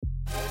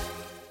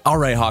All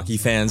right, hockey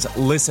fans,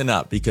 listen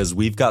up because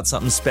we've got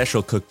something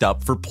special cooked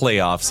up for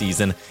playoff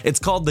season. It's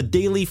called the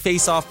Daily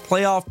Face-Off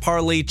Playoff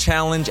Parlay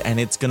Challenge, and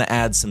it's going to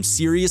add some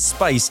serious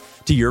spice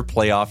to your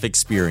playoff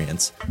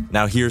experience.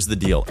 Now, here's the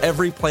deal.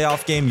 Every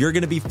playoff game, you're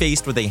going to be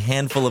faced with a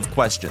handful of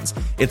questions.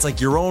 It's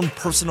like your own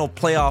personal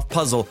playoff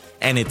puzzle,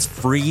 and it's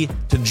free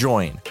to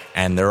join.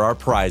 And there are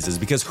prizes,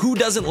 because who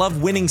doesn't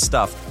love winning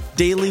stuff?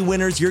 Daily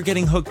winners, you're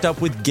getting hooked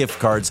up with gift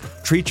cards.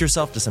 Treat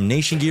yourself to some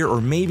Nation gear or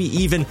maybe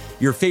even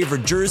your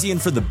favorite jersey.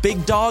 And for the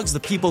big dogs, the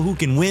people who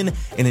can win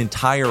an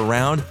entire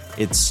round,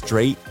 it's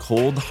straight,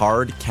 cold,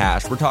 hard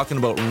cash. We're talking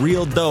about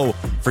real dough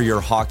for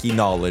your hockey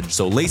knowledge.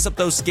 So lace up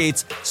those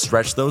skates,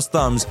 stretch those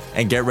thumbs,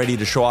 and get ready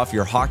to show off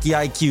your hockey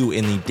IQ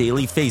in the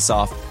Daily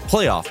Face-Off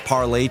Playoff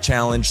Parlay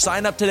Challenge.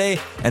 Sign up today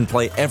and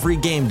play every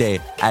game day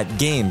at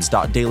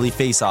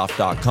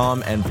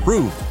games.dailyfaceoff.com and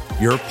prove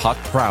your puck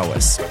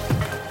prowess.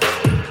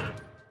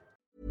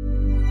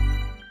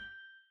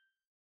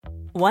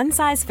 One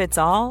size fits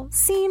all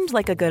seemed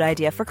like a good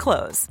idea for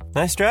clothes.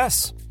 Nice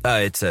dress.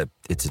 It's a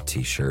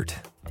t-shirt.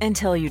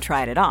 Until you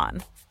tried it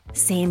on.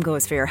 Same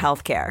goes for your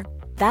healthcare.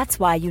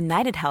 That's why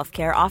United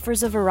Healthcare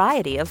offers a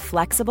variety of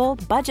flexible,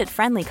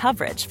 budget-friendly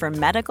coverage for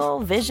medical,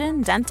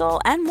 vision,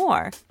 dental, and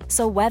more.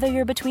 So whether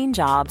you're between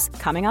jobs,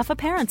 coming off a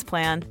parent's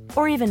plan,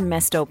 or even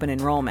missed open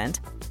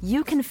enrollment,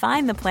 you can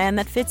find the plan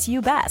that fits you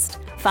best.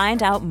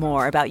 Find out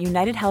more about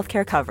United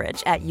Healthcare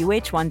coverage at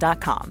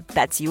uh1.com.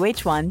 That's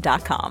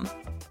uh1.com.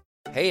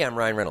 Hey, I'm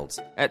Ryan Reynolds.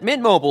 At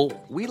Mint Mobile,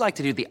 we like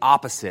to do the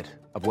opposite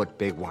of what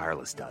Big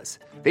Wireless does.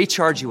 They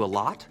charge you a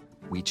lot,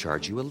 we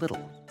charge you a little.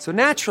 So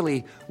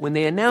naturally, when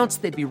they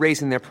announced they'd be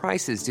raising their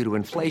prices due to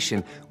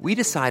inflation, we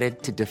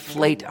decided to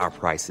deflate our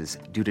prices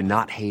due to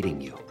not hating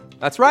you.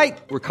 That's right.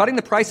 We're cutting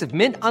the price of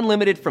Mint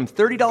Unlimited from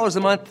 $30 a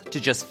month to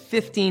just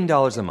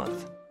 $15 a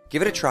month.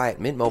 Give it a try at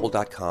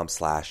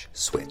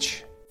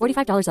mintmobile.com/switch.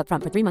 $45 up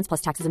front for 3 months plus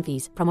taxes and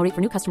fees. Promo rate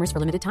for new customers for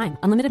limited time.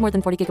 Unlimited more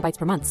than 40 gigabytes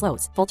per month.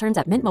 Slows full terms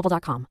at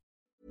mintmobile.com.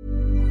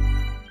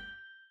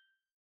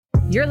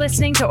 You're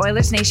listening to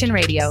Oilers Nation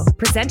Radio,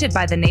 presented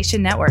by the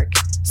Nation Network.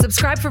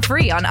 Subscribe for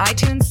free on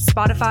iTunes,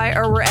 Spotify,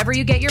 or wherever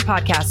you get your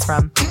podcasts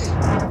from.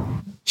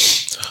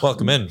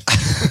 Welcome in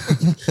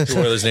to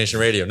Oilers Nation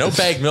Radio. No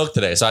bagged milk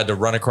today, so I had to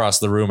run across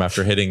the room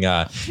after hitting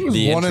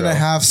the one and a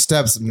half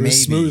steps. Maybe.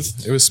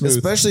 It was smooth,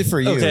 especially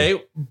for you.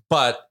 Okay,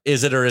 but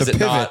is it or is it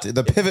not?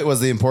 The pivot was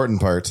the important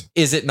part.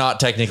 Is it not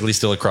technically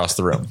still across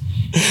the room?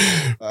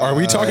 Are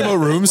we talking about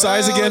room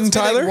size again,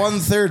 Tyler?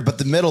 1/3, but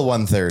the middle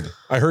 1/3.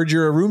 I heard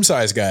you're a room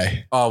size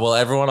guy. Oh, well,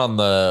 everyone on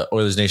the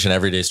Oilers Nation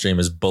Everyday stream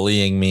is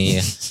bullying me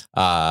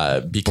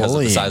because of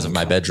the size of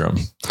my bedroom.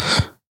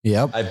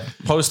 Yep. I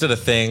posted a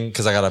thing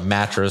because I got a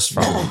mattress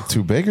from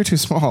too big or too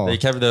small. They're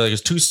like,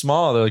 it's too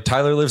small. They're like,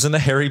 Tyler lives in the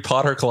Harry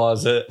Potter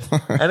closet,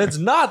 and it's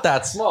not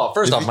that small.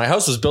 First off, my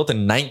house was built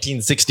in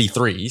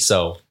 1963,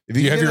 so do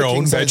you have your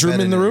own bedroom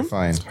in the room?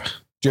 Fine. Do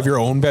you have your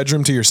own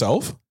bedroom to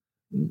yourself?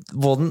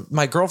 Well,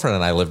 my girlfriend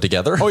and I live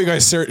together. Oh, you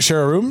guys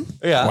share a room?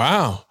 Yeah.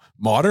 Wow,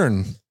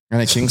 modern.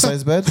 And a king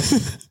size bed?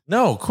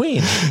 No,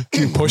 queen.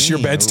 Do you push your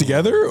beds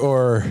together,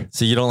 or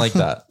so you don't like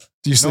that?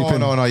 Do you sleep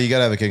No. You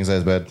gotta have a king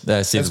size bed,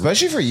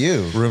 especially for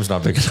you. Room's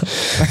not big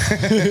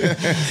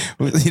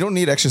enough. You don't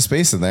need extra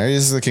space in there. You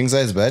just a king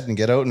size bed and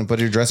get out and put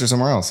your dresser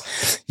somewhere else.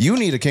 You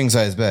need a king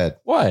size bed.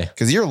 Why?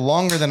 Because you're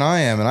longer than I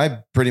am, and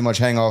I pretty much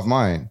hang off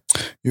mine.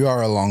 You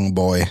are a long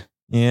boy.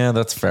 Yeah,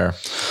 that's fair.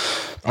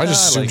 I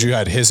just assumed you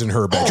had his and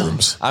her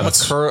bedrooms. I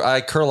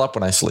curl up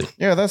when I sleep.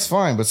 Yeah, that's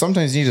fine, but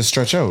sometimes you need to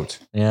stretch out.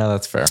 Yeah,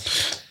 that's fair.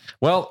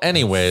 Well,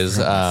 anyways,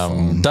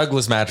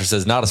 Douglas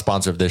Mattresses, not a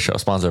sponsor of this show,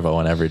 sponsor of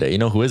ON Every Day. You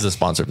know who is a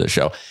sponsor of this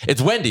show?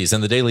 It's Wendy's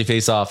and the Daily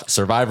Face-Off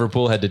Survivor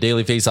Pool. Head to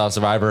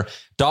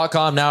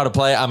dailyfaceoffsurvivor.com now to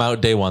play. I'm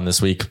out day one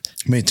this week.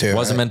 Me too.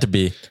 Wasn't meant to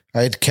be.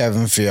 I had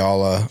Kevin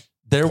Fiala.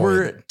 There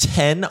were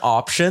 10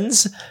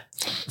 options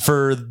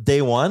for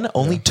day one.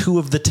 Only 2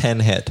 of the 10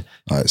 hit.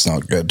 It's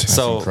not good. That's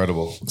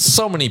incredible.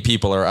 So many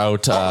people are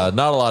out.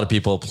 Not a lot of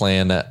people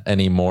playing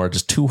anymore.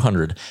 Just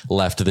 200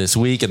 left this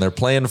week, and they're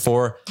playing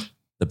for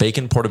the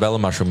Bacon Portobello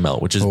Mushroom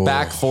Melt, which is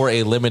back for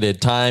a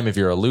limited time. If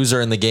you're a loser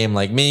in the game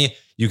like me,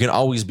 you can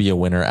always be a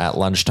winner at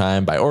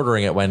lunchtime by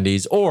ordering at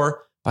Wendy's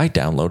or by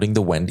downloading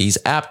the Wendy's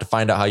app to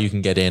find out how you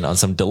can get in on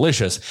some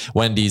delicious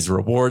Wendy's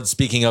rewards.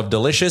 Speaking of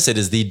delicious, it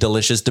is the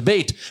Delicious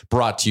Debate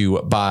brought to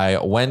you by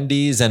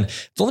Wendy's. And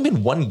it's only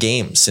been one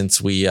game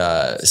since we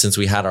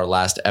had our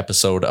last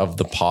episode of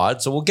the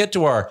pod. So we'll get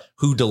to our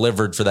who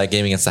delivered for that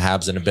game against the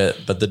Habs in a bit.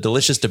 But the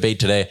Delicious Debate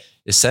today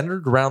is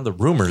centered around the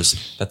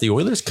rumors that the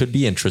Oilers could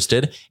be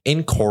interested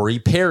in Corey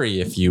Perry.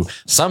 If you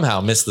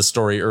somehow missed the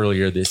story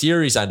earlier this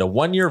year, he signed a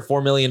 1-year,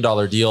 $4 million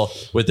deal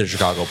with the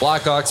Chicago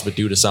Blackhawks, but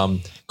due to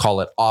some,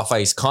 call it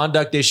off-ice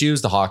conduct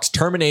issues, the Hawks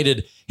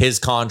terminated his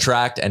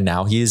contract, and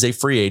now he is a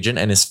free agent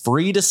and is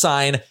free to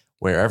sign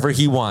wherever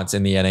he wants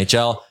in the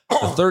NHL. The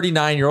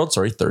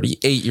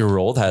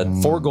 38-year-old had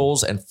 4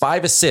 goals and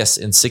 5 assists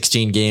in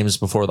 16 games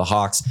before the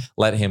Hawks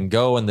let him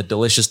go. And the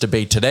Delicious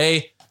Debate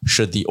today: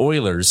 should the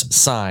Oilers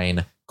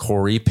sign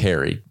Corey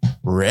Perry?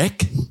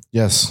 Rick?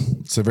 Yes,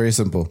 it's very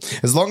simple.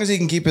 As long as he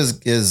can keep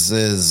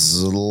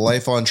his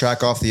life on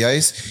track off the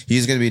ice,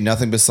 he's going to be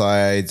nothing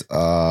besides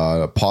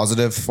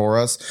positive for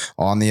us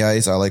on the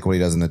ice. I like what he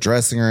does in the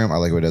dressing room. I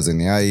like what he does in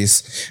the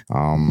ice.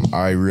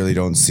 I really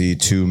don't see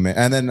too many.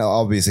 And then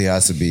obviously it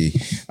has to be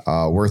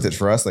worth it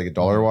for us, like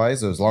dollar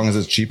wise. As long as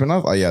it's cheap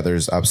enough, yeah,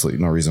 there's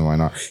absolutely no reason why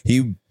not.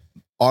 He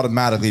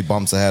automatically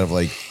bumps ahead of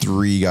like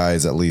 3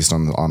 guys at least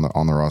on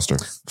the roster.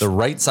 The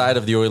right side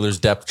of the Oilers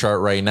depth chart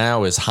right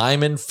now is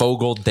Hyman,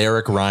 Fogle,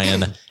 Derek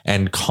Ryan,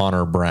 and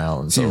Connor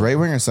Brown. Is he right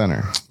wing or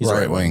center? He's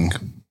right wing.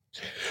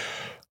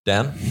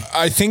 Dan?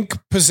 I think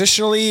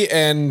positionally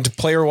and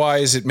player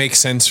wise, it makes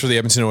sense for the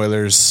Edmonton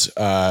Oilers.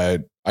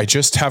 I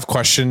just have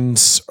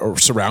questions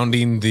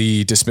surrounding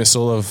the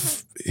dismissal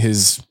of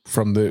his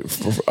from the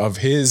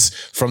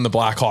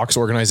Blackhawks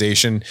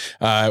organization.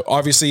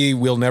 Obviously,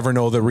 we'll never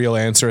know the real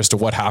answer as to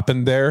what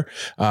happened there.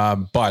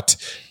 But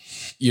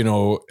you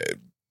know,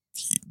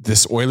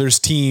 this Oilers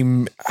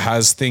team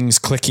has things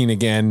clicking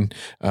again.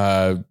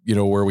 You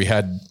know, where we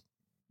had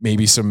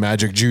maybe some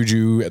magic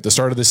juju at the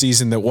start of the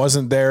season that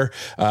wasn't there.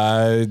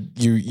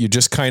 You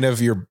just kind of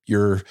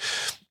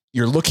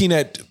you're looking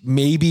at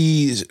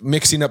maybe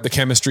mixing up the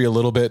chemistry a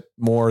little bit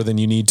more than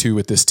you need to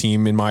with this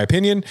team, in my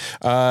opinion.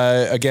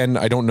 Again,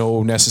 I don't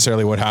know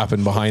necessarily what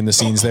happened behind the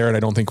scenes there, and I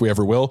don't think we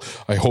ever will.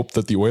 I hope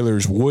that the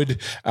Oilers would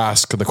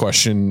ask the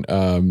question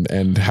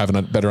and have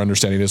a better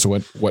understanding as to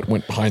what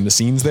went behind the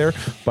scenes there.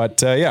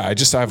 But yeah, I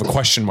have a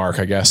question mark,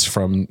 I guess,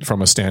 from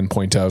a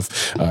standpoint of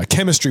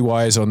chemistry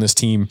wise on this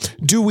team.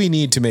 Do we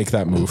need to make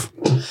that move?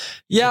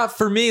 Yeah,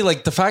 for me,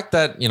 like the fact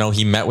that, you know,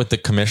 he met with the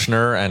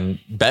commissioner and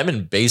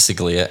Bettman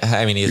basically,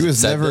 I mean, he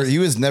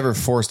was never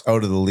forced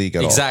out of the league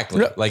at all.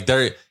 Exactly. Like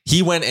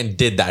he went and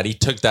did that. He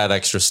took that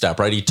extra step,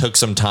 right? He took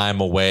some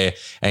time away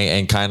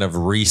and kind of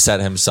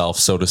reset himself,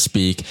 so to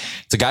speak.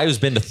 It's a guy who's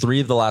been to 3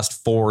 of the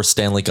last 4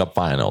 Stanley Cup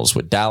finals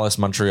with Dallas,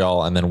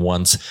 Montreal, and then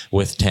once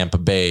with Tampa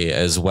Bay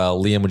as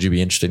well. Liam, would you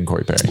be interested in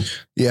Corey Perry?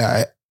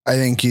 Yeah, I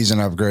think he's an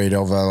upgrade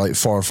over like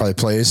 4 or 5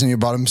 players in your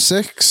bottom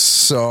 6.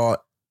 So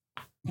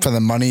for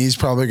the money he's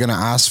probably going to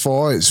ask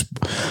for, it's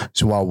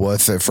well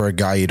worth it for a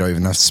guy you don't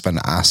even have to spend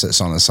assets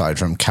on aside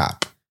from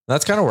cap.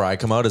 That's kind of where I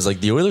come out, is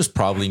like the Oilers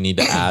probably need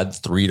to add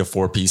 3 to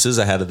 4 pieces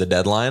ahead of the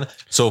deadline.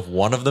 So if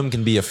one of them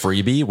can be a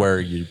freebie where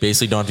you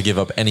basically don't have to give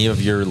up any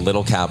of your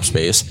little cap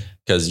space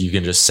because you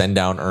can just send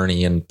down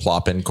Ernie and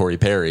plop in Corey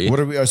Perry. What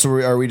are we? So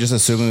are we just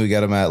assuming we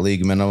get him at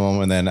league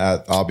minimum and then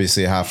at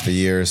obviously half the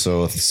year,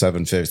 so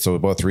 750, so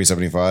about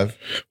 375?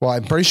 Well,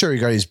 I'm pretty sure he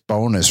got his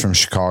bonus from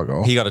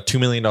Chicago. He got a $2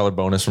 million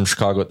bonus from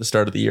Chicago at the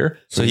start of the year.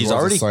 So he's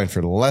already signed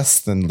for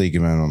less than league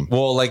minimum.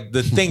 Well, like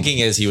the thinking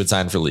is he would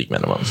sign for league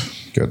minimum.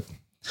 Good.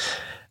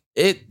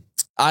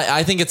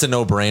 I think it's a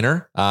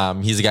no-brainer.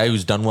 He's a guy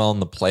who's done well in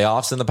the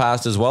playoffs in the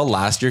past as well.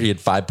 Last year, he had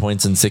 5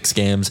 points in 6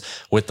 games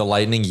with the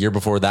Lightning. Year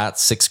before that,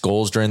 6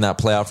 goals during that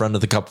playoff run to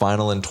the Cup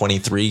final in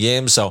 23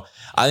 games. So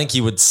I think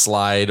he would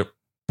slide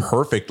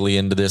perfectly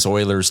into this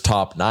Oilers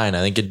top 9. I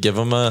think it'd give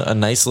him a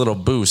nice little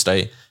boost.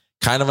 I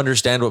kind of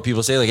understand what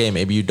people say, like, hey,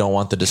 maybe you don't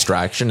want the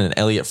distraction. And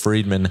Elliot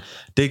Friedman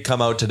did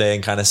come out today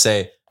and kind of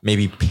say,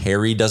 maybe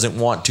Perry doesn't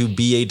want to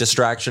be a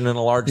distraction in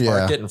a large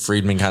market. And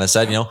Friedman kind of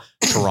said, you know,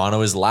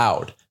 Toronto is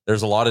loud.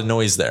 There's a lot of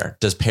noise there.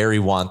 Does Perry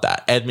want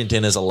that?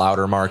 Edmonton is a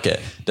louder market.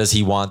 Does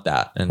he want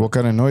that? And what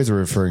kind of noise are we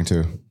referring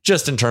to?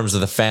 Just in terms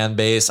of the fan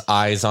base,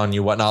 eyes on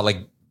you, whatnot. Like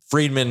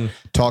Friedman.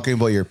 Talking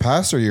about your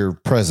past or your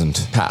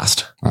present?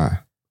 Past. Right.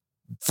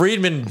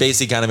 Friedman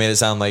basically kind of made it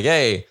sound like,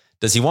 hey,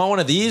 does he want one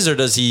of these or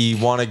does he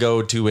want to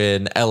go to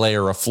an LA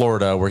or a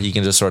Florida where he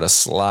can just sort of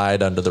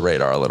slide under the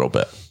radar a little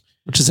bit,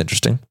 which is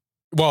interesting.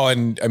 Well,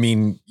 and I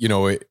mean, you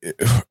know,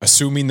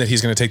 assuming that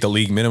he's going to take the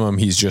league minimum,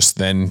 he's just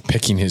then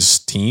picking his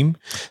team.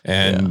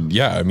 And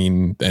yeah, I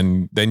mean,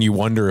 and then you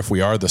wonder if we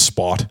are the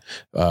spot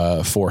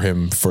for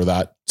him for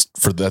that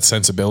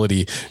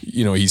sensibility.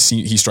 You know, he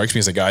strikes me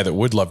as a guy that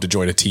would love to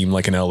join a team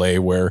like in LA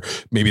where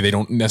maybe they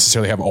don't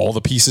necessarily have all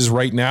the pieces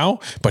right now,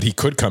 but he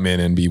could come in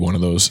and be one of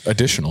those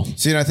additional.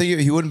 See, and I think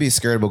he wouldn't be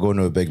scared about going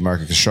to a big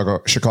market because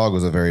Chicago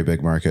is a very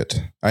big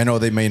market. I know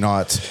they may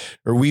not,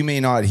 or we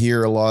may not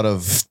hear a lot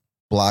of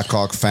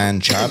Blackhawk fan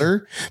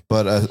chatter,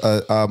 but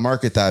a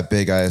market that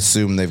big, I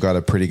assume they've got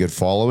a pretty good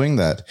following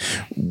that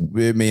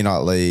it may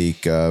not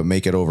like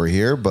make it over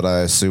here, but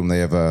I assume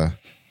they have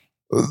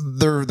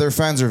their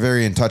fans are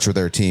very in touch with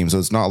their team. So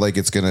it's not like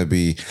it's going to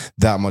be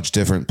that much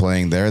different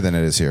playing there than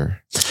it is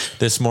here.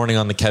 This morning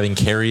on the Kevin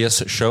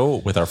Carius show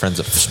with our friends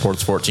at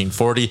Sports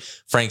 1440,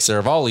 Frank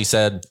Saravalli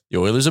said the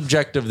Oilers'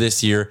 objective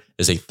this year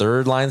is a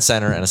 3rd-line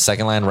center and a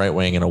 2nd-line right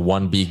wing and a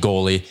 1B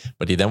goalie.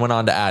 But he then went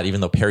on to add,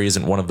 even though Perry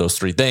isn't one of those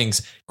 3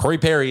 things, Corey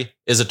Perry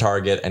is a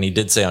target. And he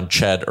did say on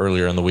Ched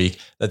earlier in the week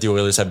that the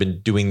Oilers have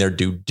been doing their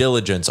due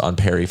diligence on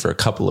Perry for a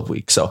couple of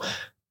weeks. So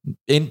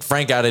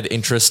Frank added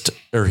interest,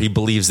 or he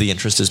believes the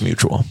interest is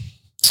mutual.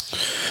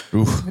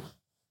 Ooh.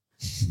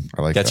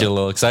 I like Gets that. you a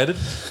little excited?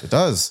 It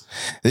does.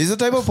 He's the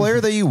type of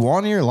player that you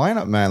want in your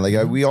lineup, man.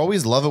 Like we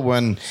always love it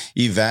when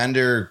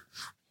Evander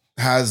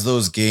has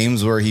those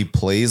games where he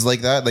plays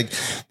like that. Like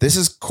this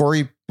is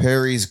Corey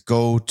Perry's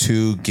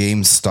go-to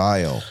game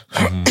style.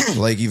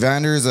 Like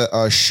Evander's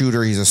a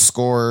shooter. He's a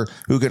scorer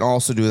who can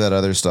also do that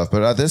other stuff.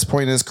 But at this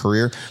point in his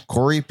career,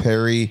 Corey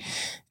Perry,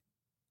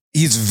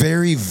 he's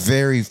very,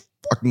 very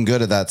fucking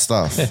good at that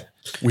stuff.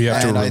 We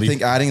have and to I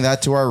think adding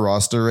that to our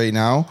roster right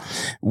now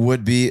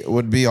would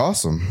be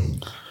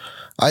awesome.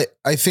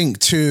 I think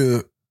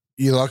too,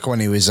 you look when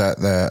he was at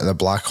the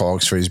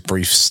Blackhawks for his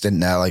brief stint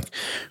there, like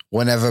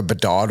whenever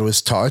Bedard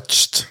was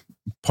touched,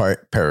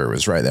 Perry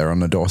was right there on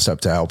the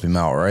doorstep to help him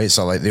out, right?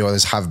 So like the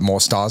others have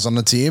more stars on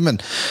the team,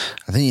 and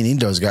I think you need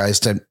those guys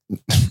to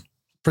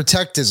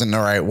protect isn't the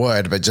right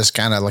word, but just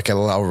kind of like a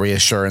little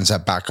reassurance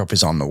that backup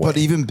is on the way. But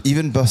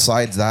even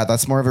besides that,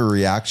 that's more of a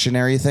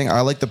reactionary thing.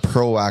 I like the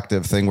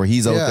proactive thing where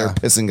he's out there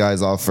pissing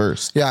guys off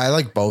first. Yeah, I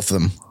like both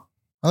of them.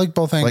 I like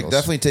both angles. Like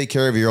definitely take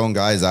care of your own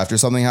guys after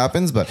something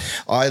happens, but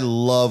I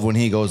love when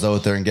he goes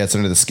out there and gets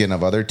under the skin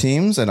of other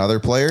teams and other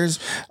players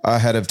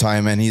ahead of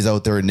time, and he's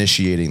out there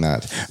initiating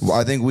that.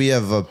 I think we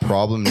have a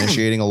problem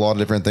initiating a lot of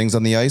different things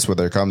on the ice,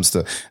 whether it comes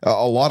to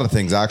a lot of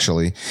things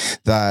actually,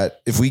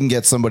 that if we can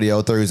get somebody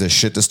out there who's a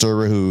shit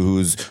disturber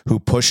who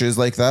pushes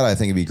like that, I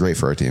think it'd be great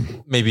for our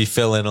team. Maybe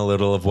fill in a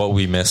little of what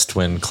we missed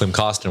when Klim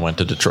Kostin went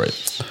to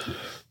Detroit.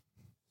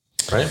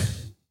 Right?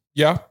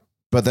 Yeah.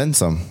 But then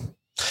some.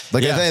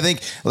 Like I think,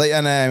 like,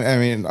 and I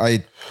mean,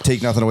 I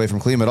take nothing away from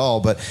Clem at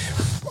all, but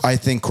I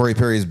think Corey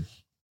Perry is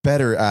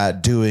better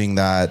at doing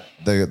that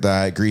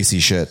greasy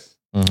shit.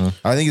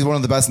 I think he's one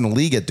of the best in the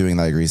league at doing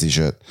that greasy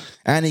shit,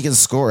 and he can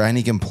score and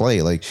he can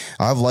play. Like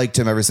I've liked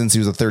him ever since he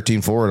was a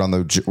 13 forward on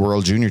the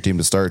World Junior team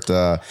to start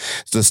back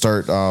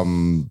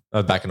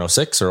in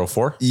 06 or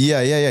 04.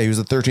 Yeah. He was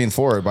a 13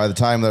 forward. By the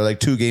time they're like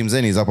 2 games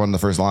in, he's up on the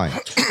first line.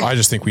 I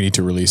just think we need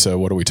to release a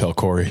 "What Do We Tell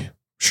Corey"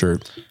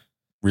 shirt.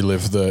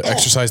 Relive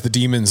exercise the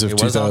demons of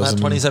 2000. On that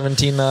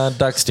 2017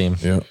 Ducks team.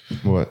 Yeah.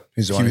 What?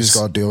 He's the one who's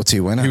got DOT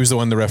winner. He was the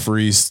one the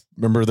referees,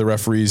 remember the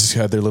referees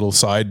had their little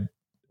side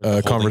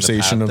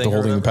conversation of the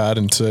holding the pad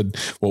and said,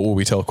 "What will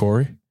we tell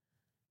Corey?"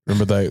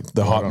 Remember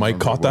the hot mic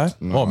caught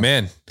that? No. Oh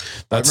man.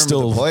 That's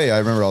still play. I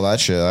remember all that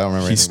shit. I don't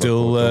remember.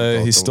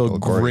 He's still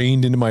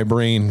grained into my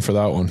brain for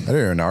that one. I don't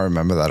even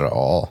remember that at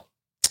all.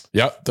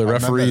 Yeah, the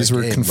referees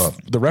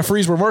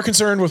were more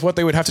concerned with what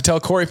they would have to tell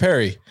Corey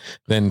Perry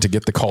than to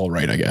get the call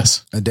right, I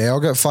guess. And Daryl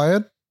got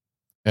fired?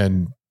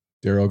 And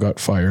Daryl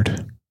got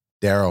fired.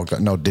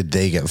 Did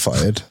they get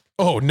fired?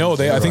 Oh, no,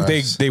 I think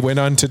they went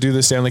on to do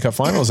the Stanley Cup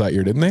Finals that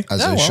year, didn't they?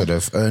 As they should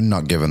have.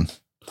 Not given.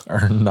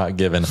 Or not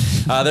given.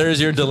 There is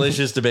your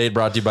delicious debate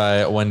brought to you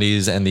by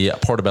Wendy's and the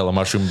Portobello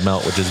Mushroom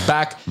Melt, which is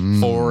back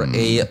for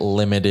a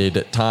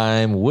limited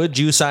time. Would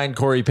you sign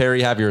Corey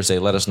Perry? Have your say.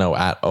 Let us know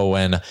at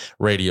ON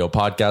Radio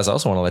Podcast. I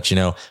also want to let you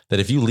know that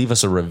if you leave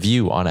us a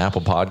review on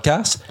Apple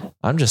Podcasts,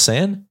 I'm just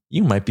saying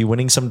you might be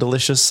winning some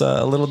delicious,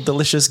 a little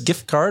delicious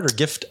gift card or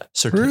gift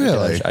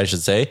certificate, I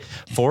should say,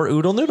 for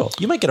Oodle Noodle.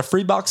 You might get a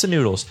free box of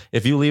noodles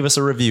if you leave us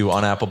a review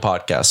on Apple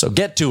Podcasts. So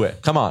get to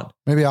it. Come on.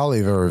 Maybe I'll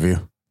leave a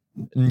review.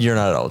 You're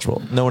not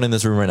eligible. No one in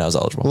this room right now is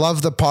eligible.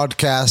 Love the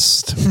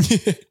podcast.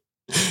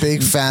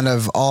 Big fan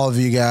of all of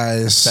you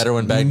guys. Better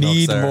when bag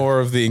need more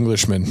of the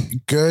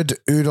Englishmen. Good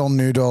Oodle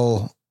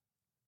Noodle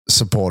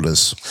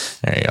supporters.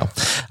 There you go.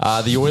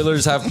 The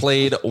Oilers have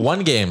played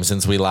 1 game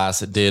since we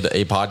last did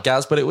a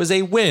podcast, but it was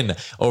a win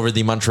over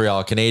the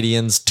Montreal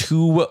Canadiens.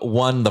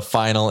 2-1 the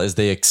final as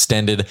they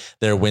extended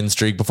their win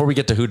streak. Before we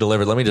get to who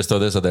delivered, let me just throw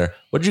this out there.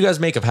 What did you guys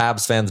make of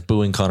Habs fans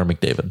booing Connor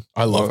McDavid?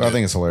 I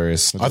think it's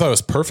hilarious. I thought it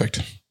was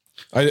perfect.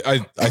 I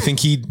think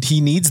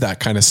he needs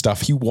that kind of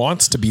stuff. He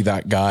wants to be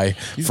that guy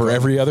for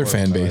every other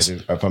fan base.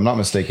 If I'm not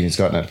mistaken, he's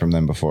gotten it from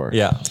them before.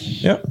 Yeah.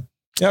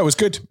 It was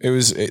good. It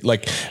was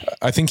like,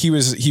 I think he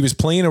was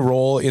playing a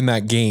role in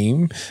that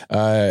game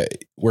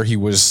where he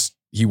was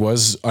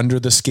under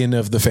the skin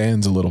of the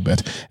fans a little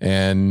bit,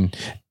 and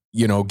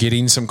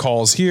getting some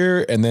calls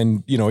here, and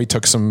then he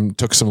took some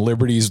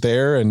liberties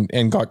there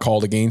and got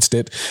called against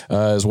it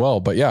as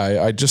well. But yeah,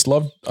 I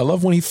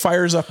love when he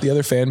fires up the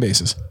other fan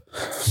bases.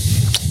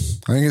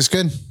 I think it's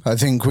good. I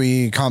think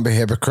we can't be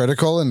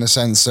hypocritical in the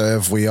sense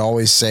of we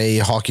always say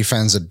hockey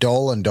fans are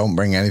dull and don't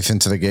bring anything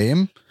to the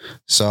game.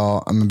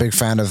 So I'm a big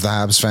fan of the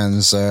Habs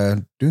fans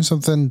doing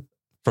something.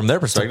 From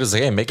their perspective, it's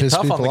like, hey, make it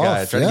tough on the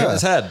guy. Try to get in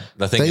his head.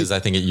 The thing is, I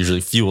think it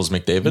usually fuels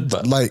McDavid.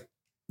 But like,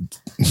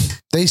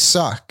 they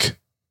suck.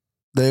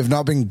 They've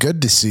not been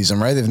good this season,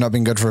 right? They've not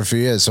been good for a few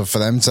years. So for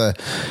them to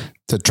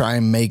try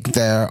and make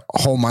their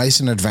home ice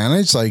an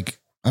advantage, like,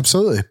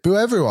 absolutely. Boo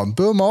everyone.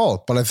 Boo them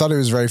all. But I thought it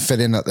was very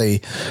fitting that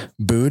they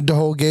booed the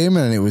whole game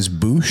and it was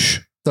Bush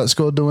that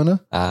scored the winner.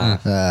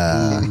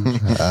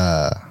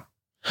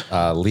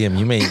 Liam,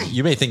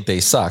 you may think they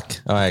suck.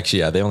 Oh, actually,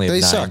 yeah, they only have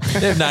 9. Suck.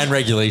 They have 9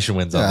 regulation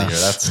wins on the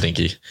year. That's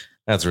stinky.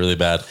 That's really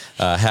bad.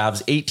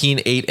 Habs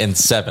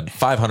 18-8-7,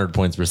 500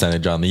 points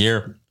percentage on the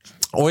year.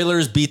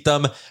 Oilers beat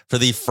them for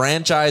the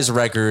franchise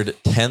record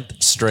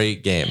 10th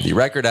straight game. The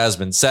record has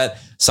been set,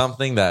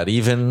 something that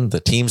even the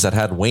teams that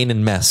had Wayne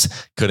and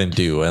Mess couldn't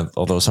do. And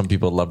although some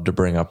people love to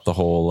bring up the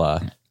whole,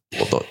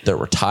 there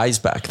were ties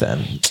back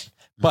then.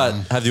 But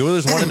have the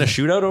Oilers won in a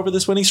shootout over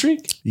this winning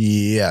streak?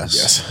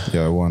 Yes.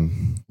 Yeah, I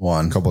won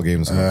a couple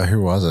games.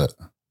 Who was it?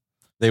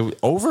 They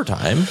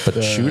overtime, but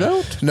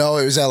shootout? No,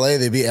 it was LA.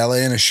 They beat LA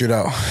in a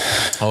shootout.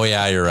 Oh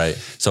yeah, you're right.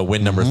 So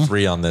win number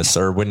 3 on this,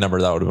 or that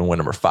would have been win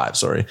number 5.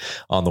 Sorry,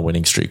 on the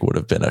winning streak would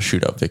have been a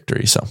shootout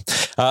victory. So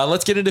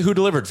let's get into who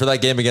delivered for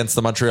that game against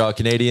the Montreal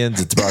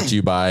Canadiens. It's brought to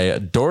you by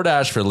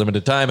DoorDash for a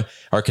limited time.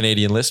 Our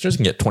Canadian listeners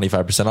can get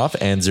 25% off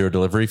and 0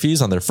 delivery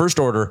fees on their first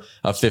order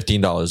of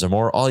 $15 or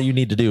more. All you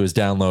need to do is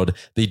download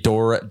the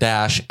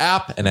DoorDash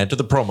app and enter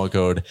the promo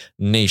code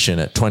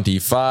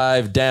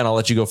NATION25. Dan, I'll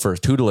let you go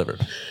first. Who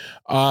delivered?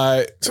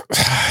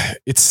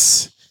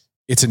 It's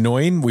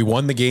annoying. We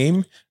won the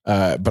game,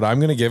 but I'm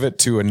going to give it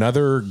to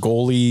another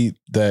goalie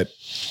that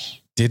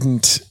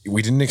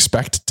we didn't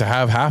expect to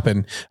have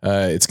happen.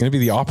 It's going to be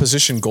the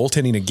opposition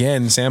goaltending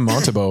again. Sam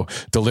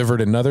Montembeault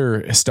delivered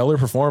another stellar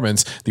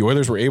performance. The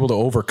Oilers were able to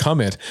overcome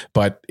it,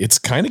 but it's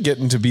kind of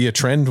getting to be a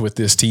trend with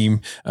this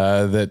team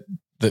that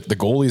the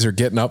goalies are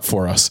getting up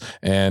for us,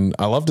 and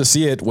I love to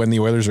see it when the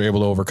Oilers are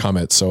able to overcome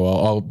it. So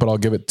I'll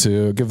give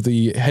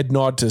the head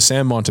nod to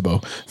Sam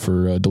Montembeault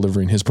for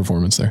delivering his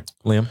performance there.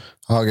 Liam,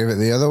 I'll give it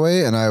the other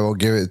way, and I will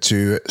give it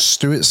to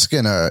Stuart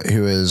Skinner,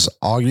 who has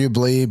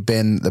arguably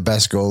been the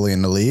best goalie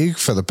in the league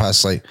for the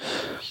past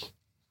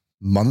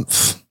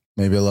month,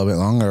 maybe a little bit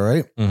longer,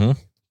 right? Mm-hmm.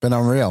 Been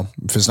unreal.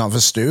 If it's not for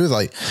Stu,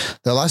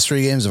 the last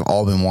 3 games have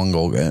all been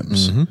 1-goal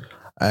games. Mm-hmm.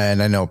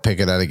 And I know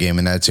Pickett had a game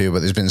in there too,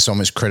 but there's been so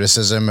much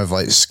criticism of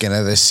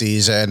Skinner this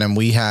season. And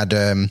we had,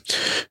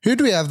 who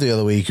do we have the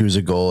other week who's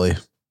a goalie?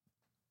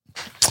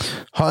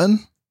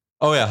 Hutton?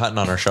 Oh yeah, Hutton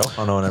on our show.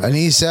 And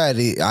he said,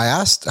 I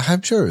asked,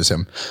 I'm sure it was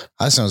him.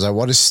 I asked him, I was like,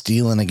 what does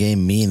stealing a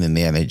game mean in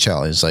the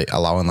NHL? He's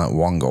allowing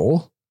 1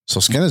 goal. So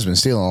Skinner's been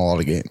stealing a lot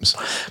of games.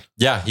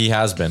 Yeah, he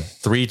has been.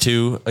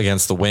 3-2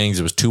 against the Wings.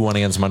 It was 2-1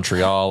 against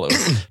Montreal. It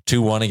was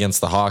 2-1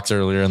 against the Hawks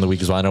earlier in the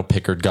week as well. I know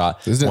Pickard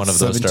got one of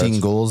those 17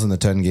 goals in the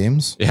 10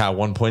 games? Yeah,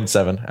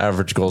 1.7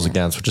 average goals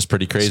against, which is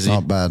pretty crazy. It's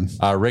not bad.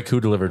 Rick,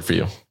 who delivered for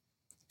you?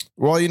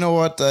 Well, you know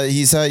what?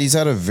 He's had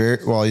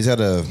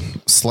a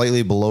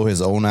slightly below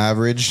his own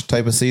average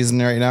type of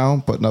season right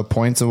now, putting up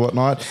points and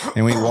whatnot.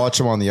 And when you watch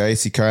him on the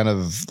ice, he kind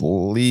of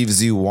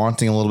leaves you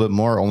wanting a little bit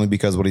more, only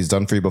because what he's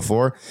done for you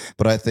before.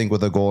 But I think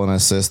with a goal and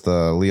assist,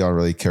 Leon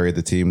really carried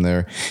the team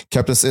there,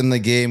 kept us in the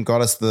game,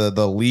 got us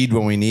the lead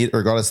when we need,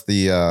 or got us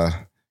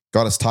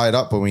tied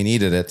up when we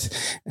needed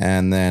it,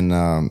 and then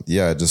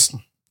just.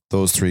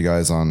 Those 3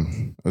 guys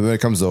when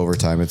it comes to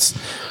overtime, I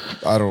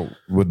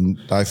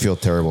feel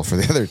terrible for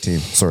the other team,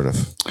 sort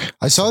of.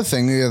 I saw a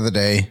thing the other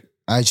day.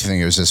 I actually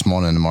think it was this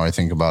morning, the more I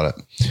think about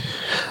it.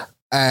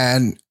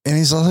 And in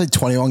his last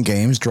 21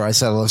 games,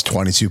 Draisaitl has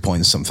 22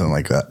 points, something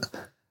like that.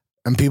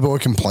 And people were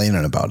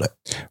complaining about it.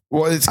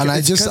 Well, I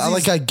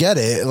get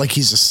it.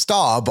 He's a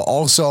star, but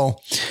also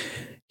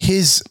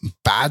his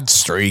bad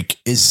streak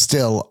is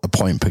still a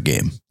point per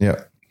game.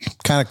 Yeah.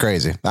 Kind of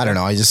crazy. I don't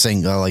know. I just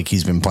think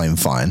he's been playing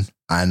fine.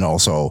 And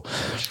also,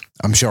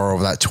 I'm sure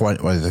over that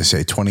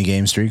 20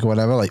 game streak or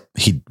whatever,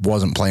 he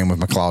wasn't playing with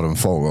McLeod and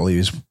Fogle. He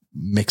was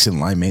mixing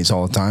line mates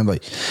all the time. I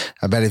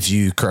bet if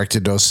you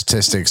corrected those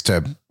statistics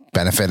to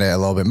benefit it a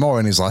little bit more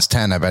in his last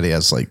 10, I bet he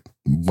has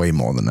way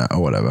more than that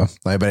or whatever.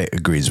 I bet it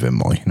agrees with him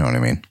more. You know what I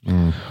mean?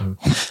 Mm-hmm.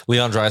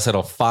 Leon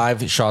Draisaitl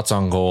 5 shots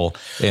on goal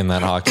in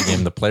that hockey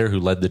game. The player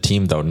who led the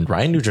team, though,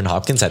 Ryan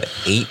Nugent-Hopkins had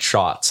 8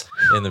 shots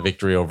in the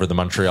victory over the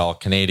Montreal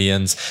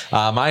Canadiens.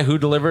 My who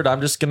delivered,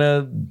 I'm just going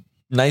to...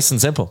 Nice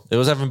and simple. It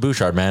was Evan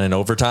Bouchard, man, in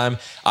overtime.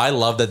 I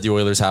love that the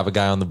Oilers have a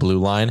guy on the blue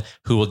line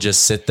who will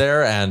just sit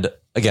there. And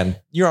again,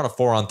 you're on a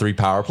 4-on-3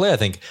 power play. I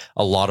think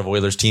a lot of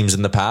Oilers teams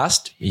in the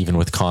past, even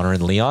with Connor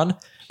and Leon,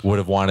 would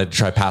have wanted to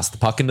try pass the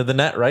puck into the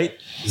net, right?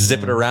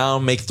 Zip it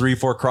around, make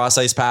 3-4 cross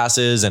ice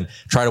passes and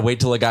try to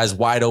wait till a guy's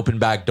wide open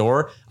back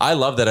door. I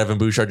love that Evan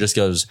Bouchard just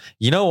goes,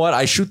 you know what?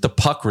 I shoot the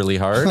puck really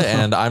hard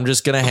and I'm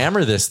just going to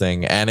hammer this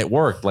thing. And it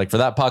worked. For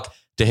that puck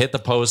to hit the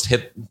post,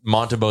 hit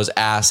Montembeault's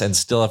ass and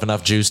still have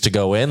enough juice to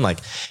go in.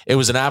 It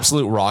was an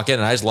absolute rocket.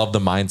 And I just love the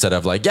mindset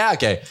of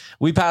okay,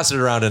 we passed it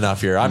around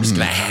enough here. I'm just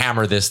going to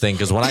hammer this thing.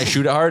 Cause when I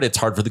shoot it hard, it's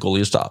hard for the goalie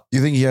to stop.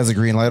 You think he has a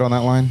green light on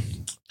that line?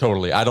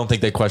 Totally. I don't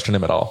think they question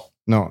him at all.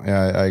 No,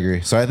 yeah, I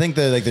agree. So I think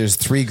that there's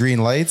 3 green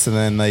lights and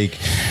then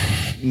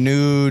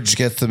Nuge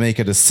gets to make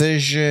a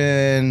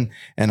decision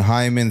and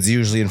Hyman's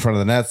usually in front of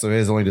the net. So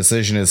his only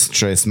decision is,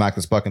 should I smack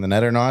this puck in the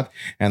net or not?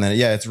 And then,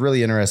 it's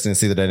really interesting to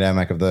see the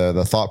dynamic of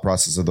the thought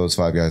process of those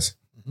 5 guys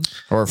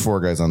or 4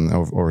 guys on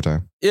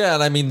overtime. Yeah.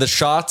 And I mean, the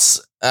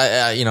shots,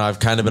 I've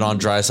kind of been on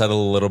Draisaitl a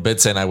little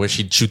bit saying I wish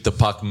he'd shoot the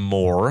puck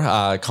more.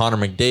 Connor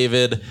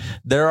McDavid,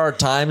 there are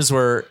times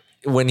where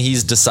when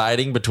he's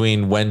deciding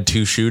between when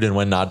to shoot and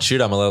when not to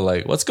shoot, I'm a little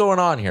what's going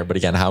on here? But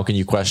again, how can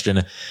you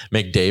question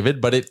McDavid?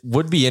 But it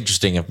would be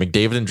interesting if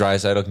McDavid and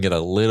Draisaitl can get a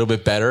little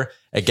bit better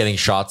at getting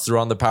shots through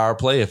on the power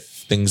play, if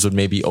things would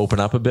maybe open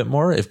up a bit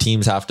more, if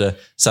teams have to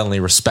suddenly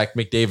respect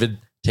McDavid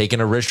taking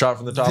a wrist shot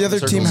from the top. The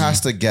other team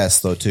has to guess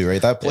though too,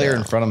 right? That player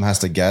in front of him has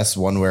to guess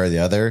one way or the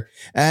other.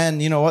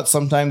 And you know what?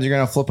 Sometimes you're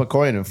going to flip a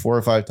coin and 4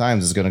 or 5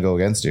 times it's going to go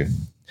against you.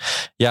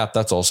 Yeah,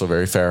 that's also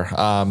very fair.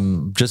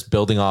 Just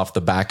building off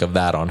the back of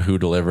that on who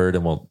delivered,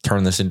 and we'll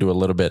turn this into a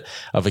little bit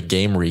of a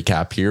game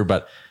recap here.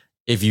 But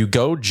if you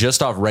go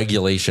just off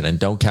regulation and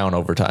don't count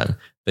overtime,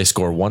 they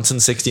score once in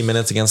 60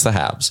 minutes against the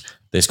Habs.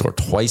 They score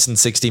twice in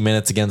 60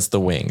 minutes against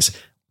the Wings,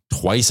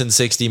 twice in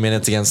 60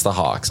 minutes against the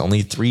Hawks,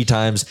 only 3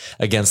 times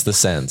against the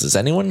Sens. Is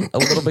anyone a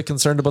little bit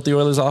concerned about the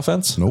Oilers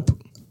offense? Nope.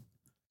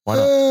 Why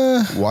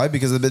not? Why?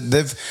 Because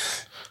they've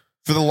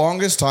for the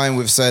longest time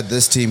we've said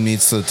this team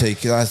has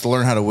to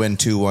learn how to win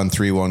 2-1,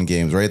 3-1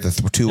 games, right? The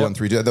 2-1,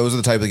 3-2. Those are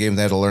the type of games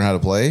they have to learn how to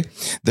play.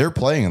 They're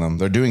playing them.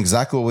 They're doing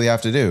exactly what we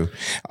have to do.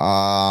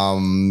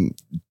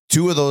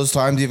 2 of those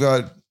times you've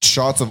got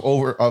shots of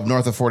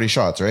north of 40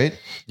 shots, right?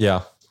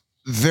 Yeah.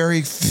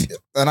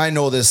 And I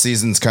know this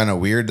season's kind of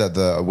weird that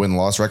the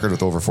win-loss record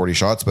with over 40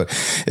 shots, but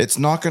it's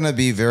not going to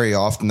be very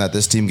often that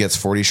this team gets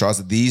 40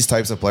 shots. These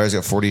types of players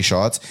get 40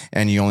 shots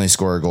and you only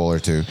score a goal or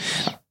 2.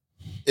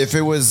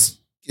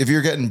 If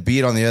you're getting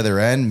beat on the other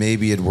end,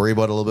 maybe you'd worry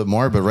about it a little bit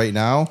more. But right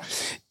now,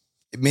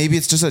 maybe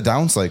it's just a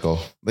down cycle.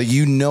 Like,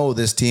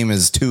 this team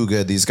is too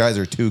good. These guys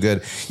are too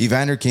good.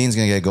 Evander Kane's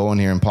going to get going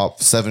here and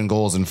pop 7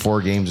 goals in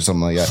 4 games or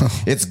something like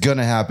that. It's going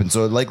to happen.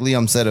 So like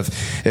Liam said, if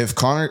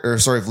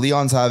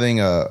Leon's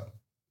having a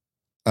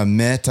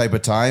meh type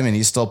of time and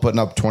he's still putting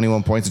up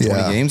 21 points in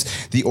 20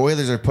 games, the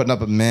Oilers are putting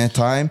up a meh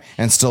time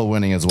and still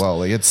winning as well.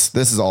 Like, this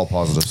is all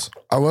positives.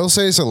 I will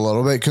say it's a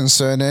little bit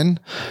concerning,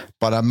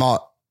 but I'm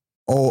not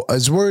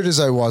as worried as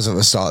I was at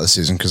the start of the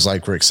season, because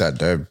like Rick said,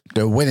 they're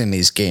winning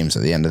these games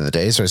at the end of the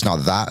day, so it's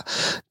not that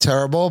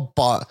terrible.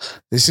 But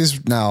this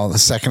is now the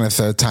second or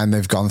third time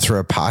they've gone through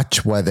a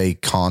patch where they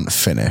can't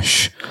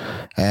finish,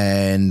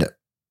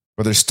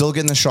 but they're still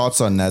getting the shots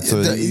on net.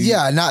 So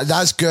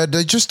that's good.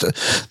 They just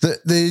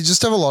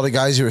have a lot of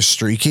guys who are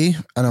streaky,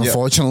 and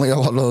unfortunately, a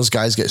lot of those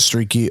guys get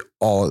streaky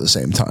all at the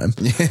same time.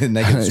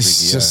 Negative it's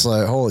streaky, just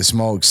like, holy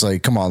smokes!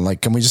 Like, come on,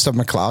 like, can we just have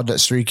McLeod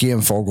that's streaky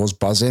and Fogel's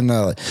buzzing,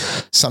 or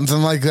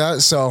something like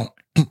that? So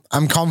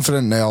I'm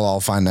confident they'll all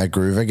find their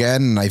groove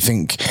again, and I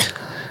think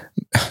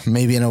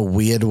maybe in a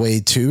weird way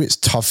too, it's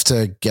tough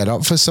to get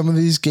up for some of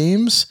these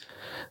games.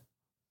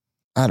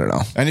 I don't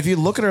know. And if you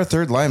look at our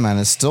third line, man,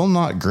 it's still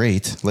not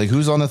great. Like,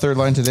 who's on the third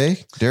line today?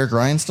 Derek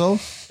Ryan still?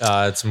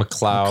 It's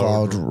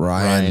McLeod,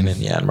 Ryan, and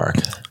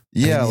Janmark.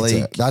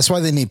 Yeah, that's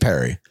why they need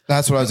Perry.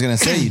 That's what I was going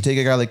to say. You take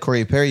a guy like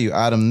Corey Perry, you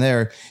add him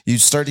there, you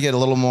start to get a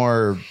little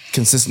more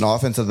consistent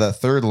offense of that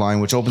third line,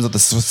 which opens up the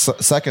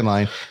second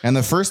line. And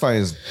the first line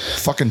is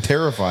fucking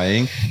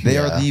terrifying. They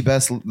are the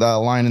best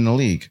line in the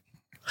league.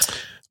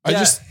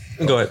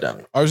 Go ahead,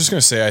 Dan. I was just going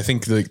to say, I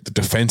think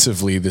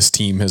defensively, this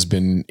team has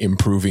been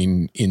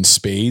improving in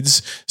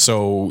spades.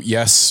 So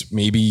yes,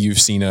 maybe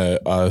you've seen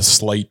a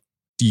slight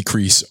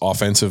decrease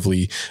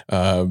offensively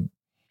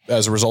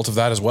as a result of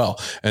that as well.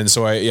 And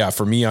so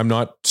for me, I'm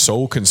not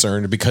so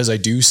concerned, because I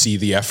do see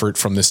the effort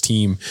from this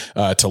team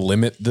to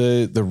limit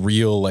the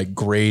real like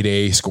grade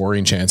A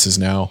scoring chances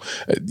now.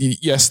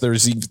 Yes,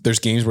 there's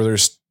games where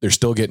they're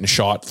still getting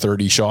shot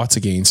 30 shots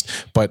against,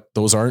 but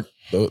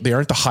they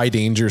aren't the high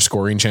danger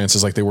scoring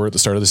chances like they were at the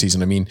start of the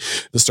season. I mean,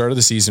 the start of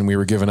the season, we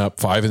were giving up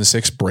 5 and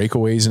 6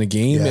 breakaways in a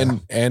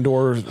game and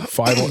or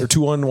 5 or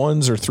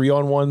 2-on-1s or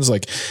 3-on-1s.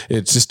 Like,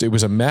 it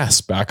was a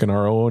mess back in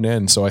our own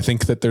end. So I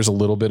think that there's a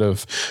little bit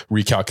of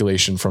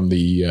recalculation from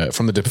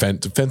the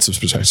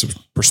defensive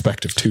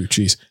perspective too.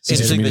 Jeez. It's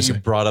interesting that you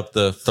brought up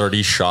the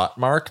 30 shot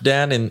mark,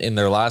 Dan, in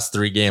their last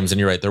 3 games. And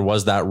you're right. There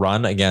was that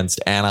run against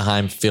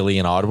Anaheim, Philly,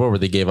 and Ottawa where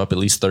they gave up at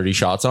least 30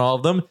 shots on all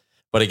of them.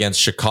 But against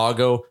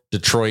Chicago,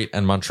 Detroit,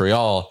 and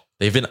Montreal,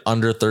 they've been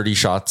under 30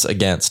 shots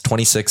against,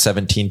 26,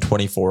 17,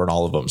 24 in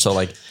all of them. So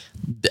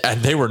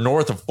and they were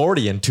north of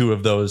 40 in 2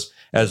 of those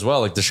as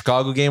well. Like, the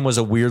Chicago game was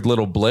a weird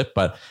little blip,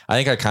 but I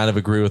think I kind of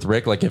agree with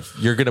Rick. Like, if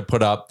you're going to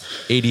put up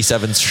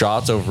 87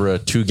 shots over a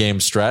 2-game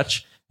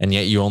stretch, and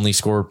yet you only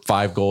score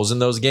 5 goals in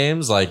those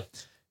games, like,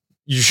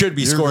 you should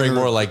be scoring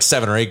more like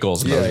 7 or 8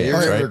 goals in those games,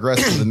 you're right?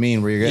 regressing to the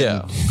mean where you're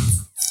getting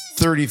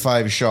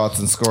 35 shots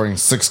and scoring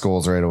 6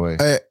 goals right away.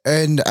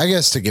 And I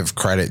guess to give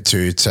credit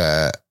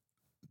to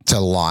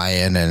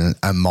Lyon and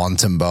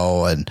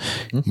Montembeault and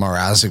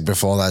Mrazek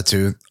before that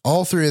too.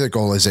 All 3 of the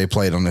goalies they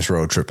played on this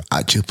road trip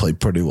actually played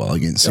pretty well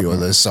against the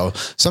Oilers. So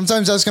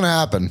sometimes that's going to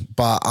happen.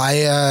 But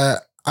I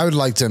would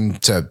like them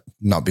to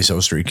not be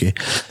so streaky.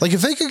 Like,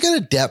 if they could get a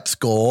depth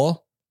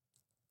goal,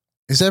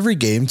 is every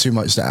game too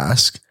much to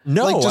ask?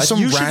 No, like just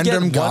some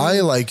random guy.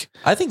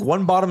 I think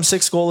one bottom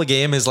 6 goal a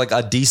game is like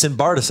a decent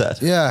bar to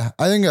set. Yeah,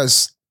 I think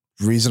that's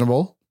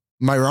reasonable.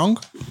 Am I wrong?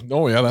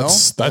 Oh yeah,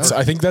 that's.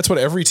 I think that's what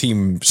every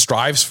team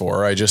strives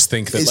for. I just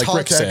think that, it's like hard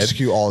Rick to said,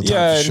 execute all the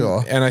time, for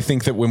sure. And I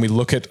think that when we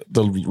look at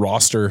the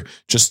roster,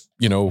 just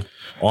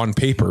on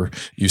paper,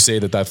 you say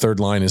that third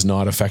line is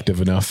not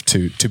effective enough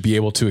to be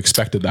able to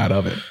expect that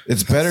of it.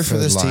 It's better for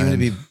this team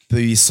to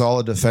be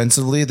solid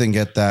defensively than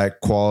get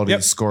that quality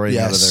scoring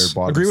out of their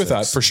bottom. Agree with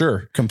that for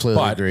sure.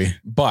 Completely agree.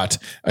 But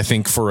I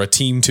think for a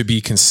team to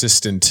be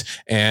consistent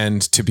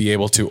and to be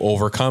able to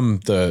overcome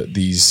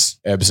these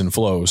ebbs and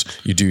flows,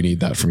 you do need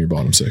that from your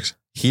bottom 6.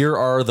 Here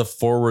are the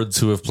forwards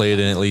who have played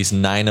in at least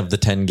 9 of the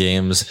 10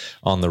 games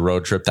on the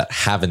road trip that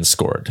haven't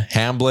scored.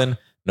 Hamblin,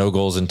 no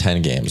goals in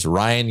 10 games.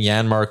 Ryan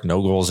Janmark,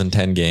 no goals in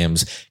 10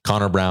 games.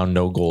 Connor Brown,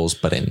 no goals,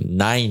 but in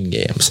 9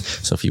 games.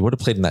 So if he would have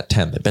played in that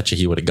 10th, I bet you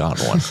he would have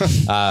gotten one.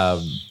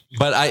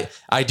 But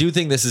I do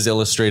think this is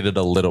illustrated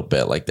a little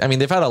bit. Like, I mean,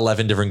 they've had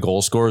 11 different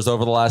goal scorers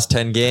over the last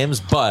 10 games,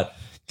 but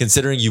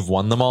considering you've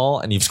won them all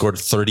and you've scored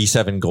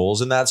 37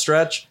 goals in that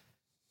stretch,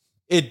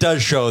 it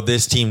does show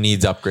this team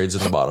needs upgrades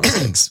in the bottom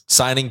six.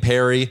 Signing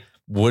Perry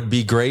would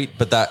be great,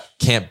 but that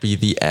can't be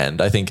the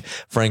end. I think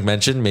Frank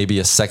mentioned maybe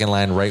a second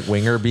line right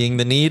winger being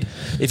the need.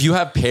 If you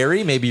have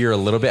Perry, maybe you're a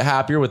little bit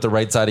happier with the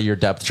right side of your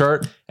depth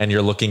chart and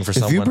you're looking for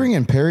someone. If you bring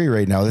in Perry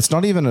right now, it's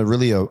not even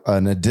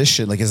an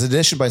addition. Like it's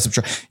addition by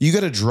subtraction. You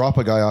got to drop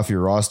a guy off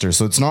your roster.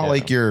 So it's not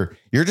like you're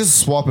just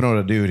swapping out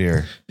a dude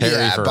here.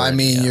 Perry but I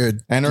mean, you're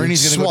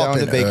Ernie's going to go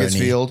down to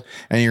Bakersfield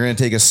and you're going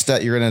to take a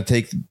step. You're going to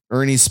take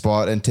Ernie's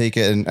spot and take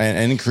it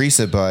and increase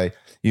it by,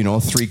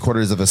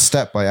 3/4 of a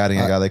step by adding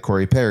a guy like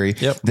Corey Perry.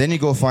 Yep. Then you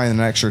go find an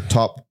extra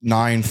top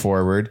 9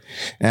 forward.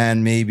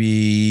 And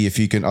maybe if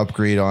you can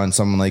upgrade on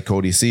someone like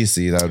Cody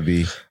Ceci, that would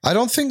be. I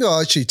don't think they'll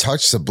actually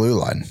touch the blue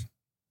line.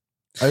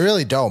 I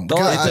really don't. It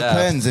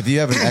depends if you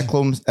have an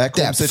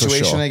Ekholm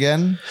situation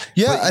again.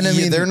 Yeah. And I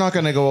mean, they're not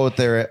going to go out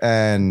there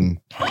and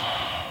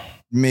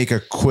make a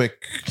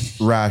quick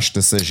rash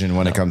decision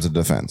when it comes to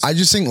defense. I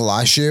just think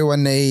last year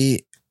when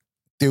they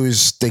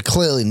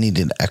clearly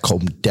needed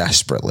Ekholm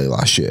desperately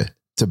last year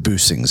to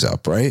boost things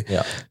up, right?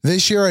 Yeah.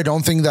 This year, I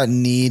don't think that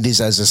need is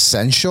as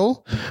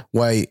essential.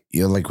 Why,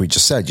 like we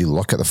just said, you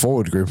look at the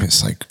forward group,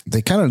 it's like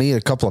they kind of need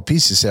a couple of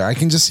pieces there. I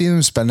can just see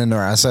them spending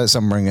their assets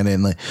and bringing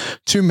in like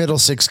 2 middle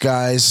 6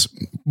 guys,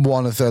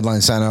 1 a third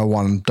line center,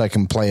 1 that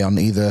can play on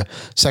either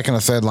second or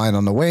third line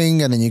on the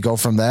wing, and then you go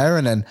from there.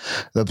 And then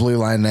the blue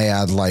line, they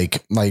had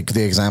like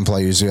the example I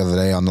used the other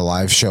day on the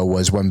live show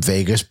was when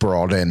Vegas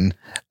brought in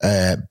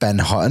Ben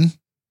Hutton,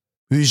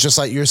 who's just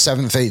like your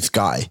 7th, 8th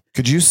guy.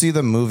 Could you see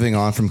them moving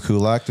on from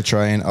Kulak to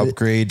try and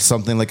upgrade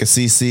something like a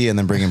CC and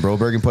then bring in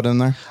Broberg and put in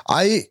there?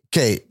 I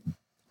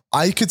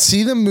could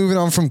see them moving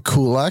on from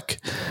Kulak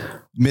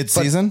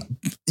mid-season.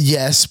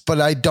 Yes, but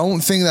I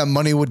don't think that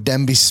money would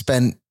then be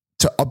spent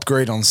to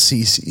upgrade on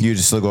CC. You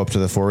just still go up to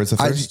the forwards at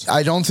first?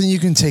 I don't think you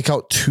can take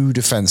out 2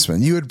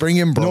 defensemen. You would bring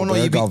in Broberg. No,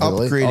 you'd be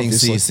upgrading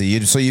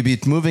CC. So you'd be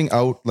moving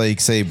out, like,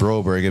 say,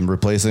 Broberg and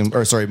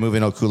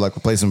moving out Kulak,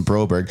 replacing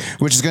Broberg,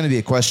 which is going to be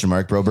a question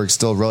mark. Broberg's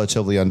still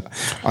relatively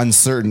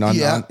uncertain,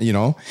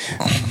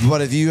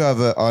 But if you have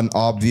an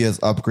obvious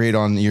upgrade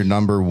on your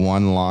number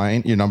 1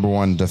 line, your number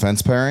 1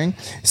 defense pairing,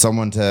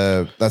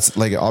 that's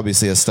like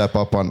obviously a step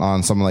up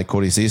on someone like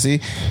Cody Ceci.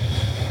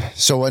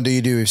 So what do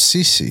you do with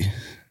CC?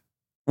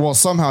 Well,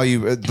 somehow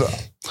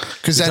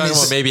because then talking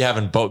about maybe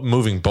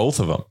moving both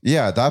of them.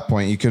 Yeah, at that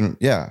point you can.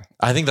 Yeah,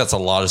 I think that's a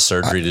lot of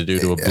surgery to do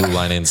to a blue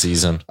line in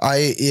season.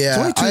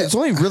 It's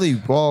only really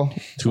 2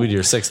 to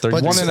your 6, 30,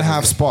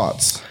 1.5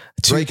 spots,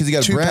 right? Because you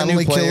got a brand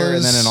new player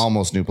and then an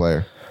almost new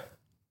player.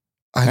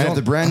 And if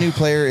the brand new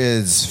player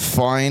is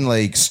fine,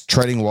 like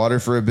treading water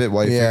for a bit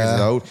while he figures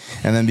it out,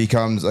 and then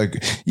becomes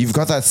like you've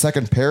got that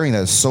second pairing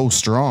that's so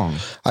strong.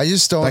 I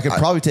just don't. That could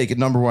probably take it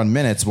number 1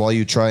 minutes while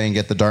you try and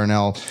get the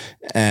Darnell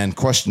and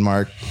question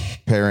mark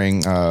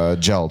pairing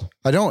gelled.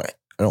 I don't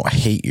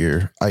hate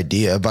your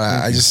idea,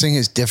 but I just think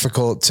it's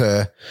difficult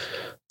to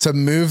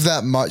move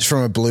that much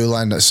from a blue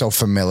line that's so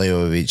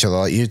familiar with each other.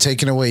 Like you're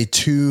taking away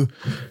two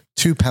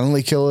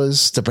penalty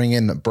killers to bring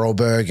in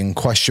Broberg and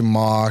question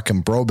mark,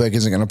 and Broberg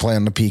isn't going to play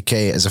on the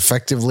PK as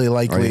effectively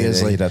likely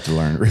as you'd have to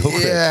learn real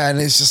quick. Yeah, and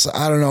it's just,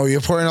 I don't know, you're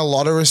putting a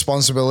lot of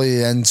responsibility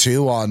then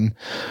too on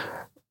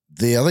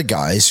the other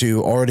guys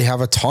who already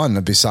have a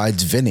ton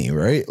besides Vinny,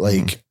 right?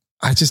 Like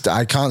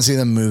I can't see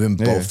them moving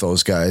both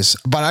those guys,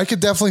 but I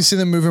could definitely see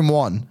them moving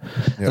one.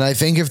 Yep. And I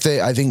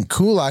think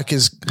Kulak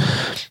is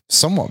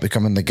somewhat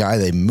becoming the guy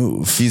they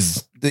move.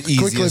 He's the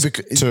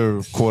easiest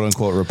to quote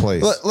unquote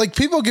replace. Like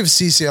people give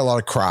CC a lot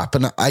of crap,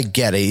 and I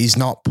get it. He's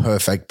not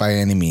perfect by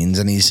any means,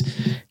 and he's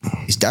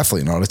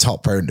definitely not a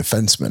top pairing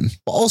defenseman.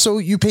 But also,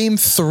 you pay him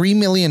 $3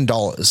 million,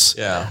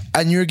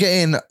 and you're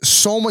getting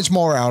so much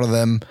more out of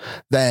them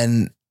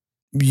than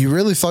you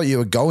really thought you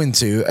were going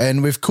to.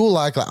 And with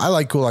Kulak, I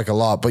like Kulak a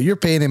lot, but you're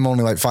paying him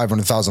only like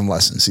 $500,000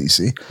 less than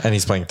CC, and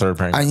he's playing third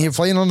pairing, and you're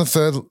playing on the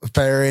third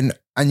pairing.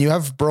 And you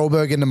have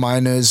Broberg in the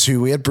minors,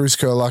 who we had Bruce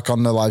Kurlock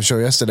on the live show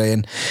yesterday,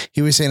 and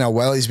he was saying how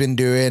well he's been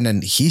doing.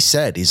 And he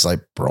said, he's like,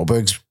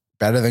 Broberg's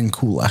better than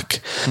Kulak.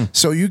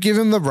 So you give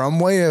him the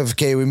runway of,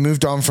 okay, we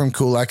moved on from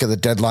Kulak at the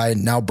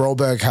deadline. Now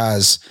Broberg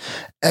has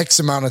X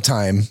amount of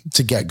time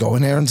to get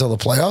going here until the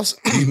playoffs.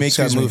 You make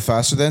that move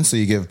faster then, so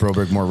you give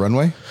Broberg more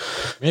runway?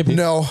 Maybe.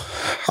 No,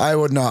 I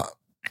would not.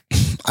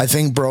 I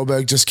think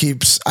Broberg just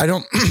keeps,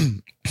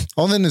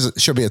 only thing is,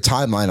 should be a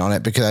timeline on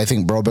it, because I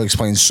think Broberg's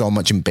playing so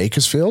much in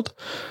Bakersfield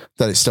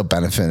that it's still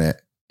benefiting it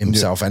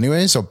himself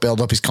anyway. So build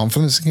up his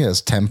confidence. He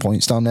has 10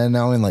 points down there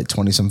now in like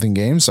 20 something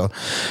games. So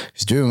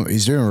he's doing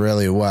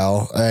really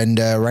well. And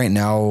right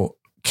now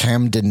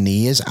Cam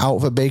Denis is out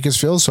for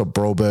Bakersfield, so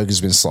Broberg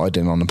has been slotted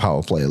in on the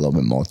power play a little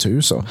bit more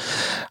too. So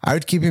I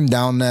would keep him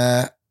down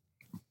there.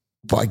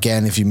 But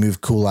again, if you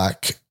move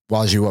Kulak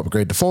while you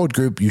upgrade the forward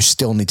group, you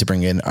still need to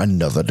bring in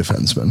another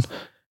defenseman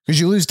because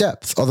you lose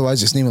depth.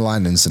 Otherwise, it's Nima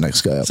Linen's the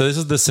next guy up. So this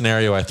is the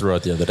scenario I threw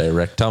out the other day,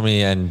 Rick. Tell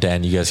me, and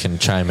Dan, you guys can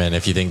chime in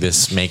if you think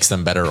this makes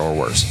them better or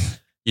worse.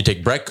 You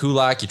take Brett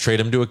Kulak, you trade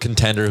him to a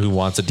contender who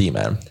wants a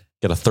D-man,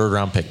 get a 3rd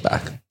round pick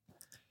back.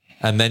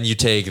 And then you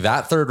take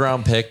that 3rd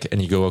round pick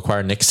and you go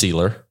acquire Nick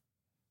Seeler.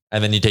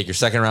 And then you take your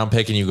 2nd round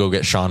pick and you go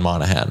get Sean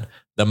Monahan.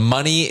 The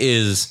money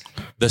is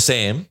the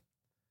same.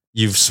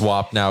 You've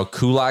swapped now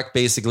Kulak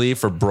basically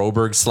for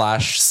Broberg /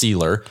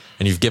 Seeler,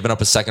 and you've given up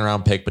a 2nd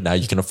round pick, but now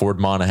you can afford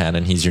Monahan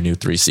and he's your new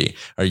 3C.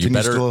 Are you Can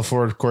better? you still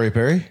afford Corey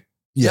Perry?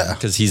 Yeah.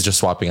 Because he's just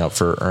swapping out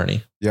for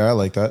Ernie. Yeah, I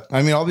like that.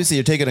 I mean, obviously,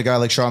 you're taking a guy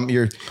like Sean.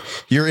 You're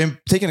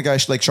taking a guy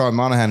like Sean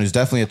Monahan, who's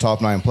definitely a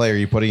top 9 player.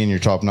 You're putting in your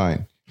top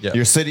 9. Yeah.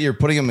 You're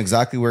putting him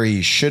exactly where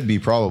he should be,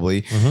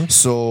 probably.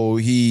 So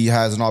he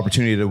has an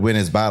opportunity to win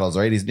his battles,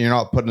 right? You're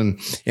not putting him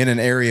in an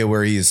area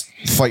where he's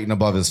fighting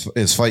above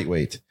his fight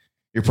weight.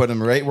 You're putting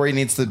him right where he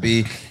needs to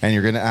be, and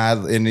you're going to add.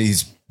 And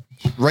he's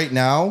right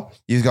now.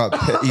 He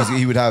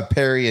would have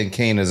Perry and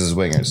Kane as his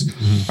wingers.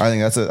 I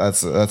think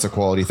that's a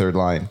quality 3rd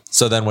line.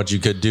 So then what you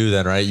could do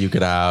then, right? You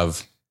could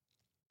have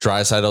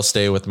Draisaitl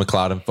stay with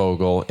McLeod and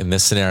Fogle. In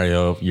this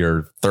scenario,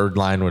 your 3rd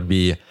line would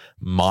be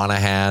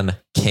Monahan,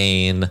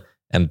 Kane,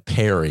 and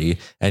Perry.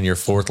 And your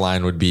 4th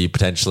line would be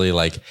potentially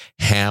like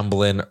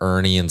Hamblin,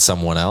 Ernie, and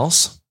someone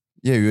else.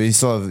 Yeah, you have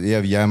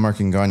Janmark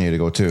and Gagne to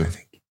go too.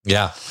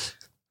 Yeah.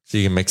 So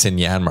you can mix in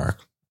Janmark.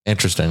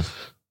 Interesting.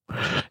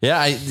 Yeah,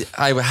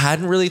 I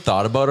hadn't really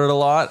thought about it a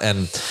lot.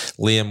 And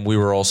Liam, we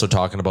were also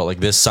talking about like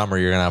this summer,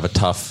 you're gonna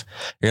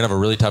have a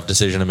really tough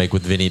decision to make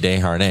with Vinny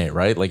Desharnais,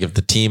 right? Like if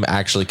the team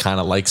actually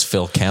kind of likes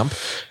Phil Kemp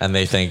and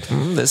they think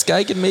this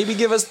guy can maybe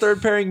give us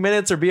 3rd pairing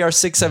minutes or be our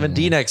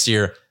 6-7D next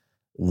year.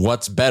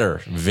 What's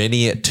better,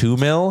 Vinny at $2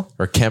 million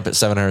or Kemp at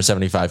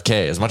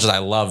 $775K? As much as I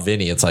love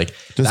Vinny, it's like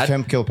does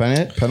Kemp kill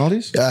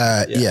penalties?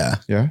 Yeah.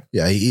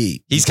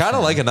 He's kind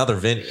of like another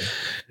Vinny,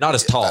 not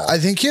as tall. I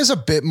think he has a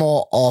bit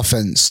more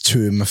offense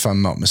to him, if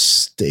I'm not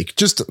mistaken.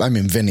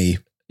 Vinny.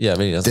 Yeah,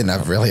 Vinny didn't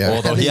have really.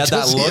 Although he had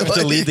that look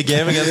to lead the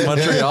game against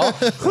Montreal,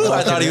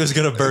 I thought he was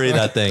going to bury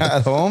that thing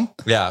at home.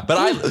 Yeah, but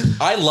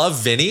I love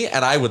Vinny,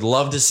 and I would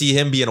love to see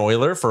him be an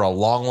Oiler for a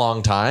long,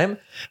 long time.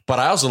 But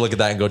I also look at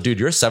that and go, dude,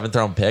 you're a 7th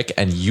round pick,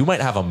 and you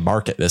might have a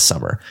market this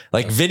summer.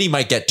 Like Vinny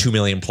might get $2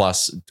 million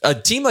plus. A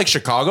team like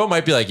Chicago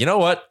might be like, you know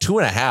what,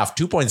 2.5,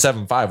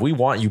 2.75. We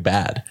want you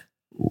bad.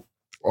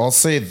 I'll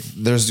say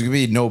there's going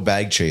to be no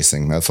bag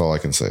chasing. That's all I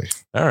can say.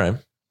 All right.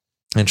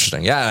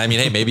 Interesting. Yeah. I mean,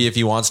 hey, maybe if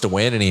he wants to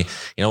win and he,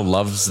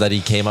 loves that he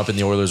came up in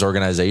the Oilers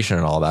organization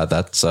and all that,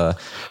 that's a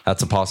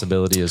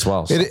possibility as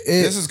well. So.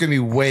 This is going to be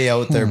way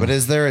out there, but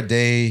is there a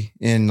day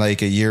in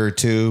like a year or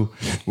two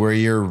where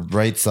your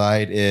right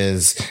side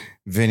is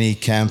Vinny,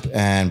 Kemp,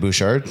 and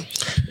Bouchard?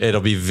 It'll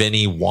be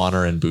Vinny,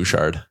 Warner, and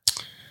Bouchard.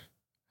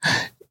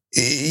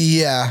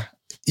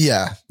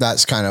 Yeah,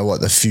 that's kind of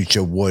what the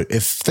future would.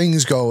 If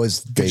things go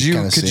as they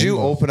could you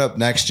open up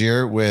next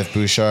year with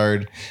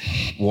Bouchard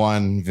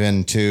 1,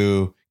 Vin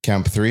 2,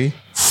 Kemp 3?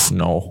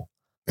 No.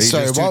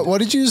 Sorry, what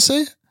did you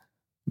say?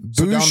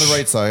 So down the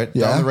right side.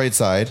 Yeah. Down the right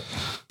side.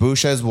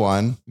 Bouch has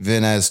 1,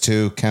 Vin has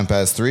 2, Kemp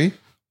has 3.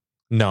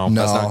 No,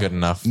 that's not good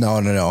enough. No.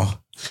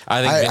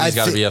 I think Vinny's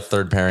got to be a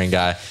 3rd pairing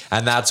guy.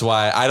 And that's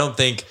why I don't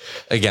think,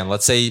 again,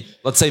 let's say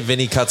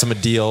Vinny cuts him a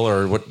deal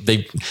or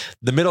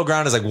the middle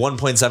ground is like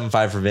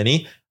 1.75 for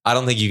Vinny. I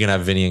don't think you can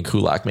have Vinny and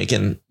Kulak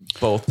making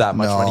both that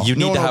much money. You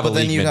need to have a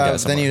league min guy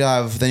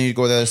somewhere. Then you'd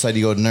go the other side.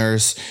 You go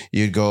Nurse,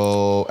 you'd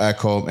go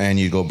Ekholm, and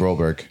you'd go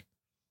Broberg.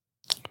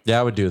 Yeah,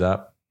 I would do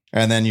that.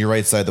 And then your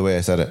right side, the way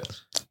I said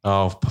it.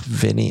 Oh,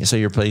 Vinny. So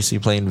you're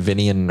playing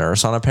Vinny and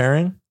Nurse on a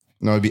pairing?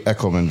 No, it'd be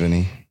Ekholm and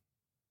Vinny.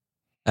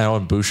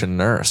 And Bush and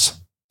Nurse.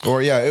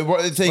 Or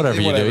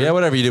whatever you do. Yeah,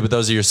 whatever you do. But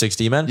those are your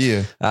 60 men.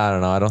 Yeah. I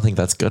don't know. I don't think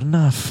that's good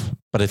enough.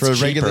 But it's for the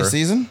cheaper. Regular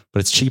season.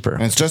 But it's cheaper.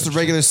 And it's just a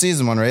regular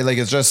season one, right? Like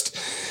it's just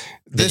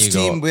this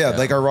team.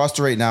 Like our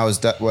roster right now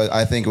is what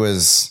I think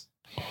was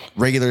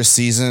regular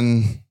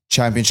season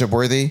championship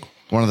worthy.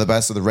 One of the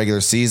best of the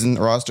regular season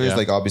rosters. Yeah.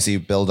 Like obviously you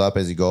build up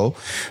as you go,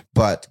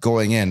 but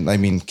going in, I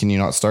mean, can you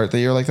not start the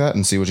year like that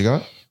and see what you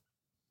got?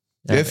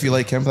 Yeah, if you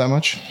like Kemp that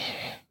much.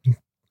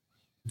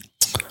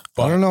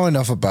 I don't know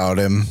enough about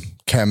him,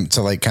 Kemp,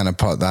 to like kind of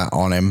put that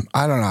on him.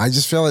 I don't know. I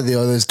just feel like the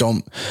others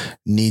don't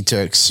need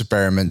to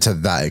experiment to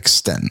that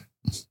extent.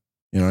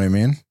 You know what I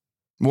mean?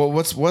 Well,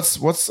 what's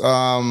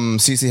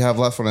CC have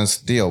left on his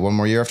deal? One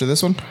more year after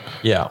this one?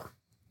 Yeah.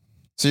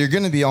 So you're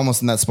going to be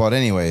almost in that spot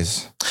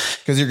anyways.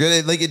 Because you're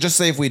good. Like, just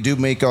say if we do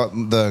make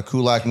the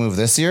Kulak move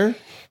this year,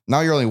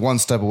 now you're only one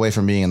step away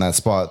from being in that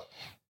spot.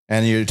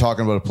 And you're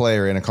talking about a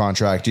player in a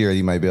contract year,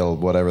 you might be able,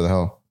 whatever the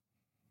hell.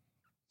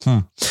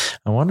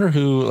 I wonder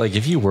who, like,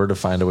 if you were to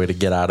find a way to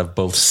get out of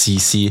both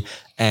CC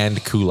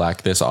and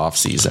Kulak this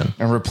offseason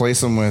and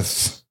replace them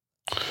with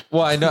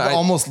Well, I know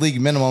almost league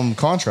minimum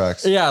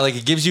contracts. Yeah, like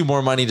it gives you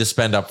more money to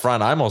spend up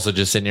front. I'm also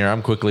just sitting here.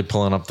 I'm quickly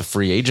pulling up the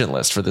free agent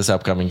list for this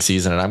upcoming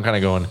season, and I'm kind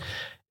of going,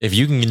 if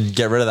you can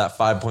get rid of that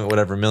 5 point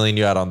whatever million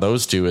you had on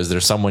those two, is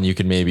there someone you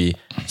can maybe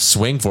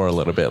swing for a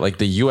little bit? Like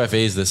the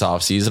UFAs this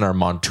offseason are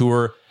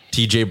Montour,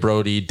 TJ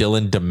Brody,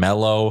 Dylan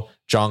DeMello,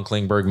 John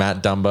Klingberg,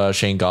 Matt Dumba,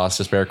 Shane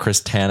Gostisbehere,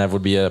 Chris Tanev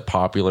would be a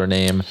popular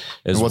name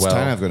as well. What's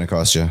Tanev going to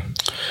cost you?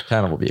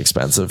 Tanev will be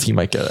expensive. He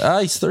might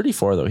get, he's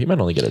 34 though. He might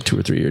only get a 2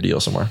 or 3 year deal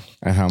somewhere.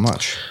 And how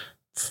much?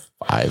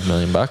 $5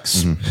 million.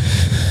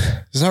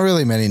 There's not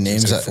really many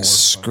names that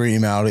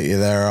scream out at you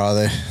there, are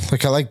they?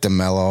 Like I like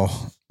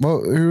DeMello.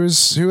 Well, who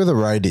are the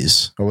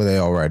righties? Or were they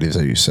all righties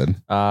that you said?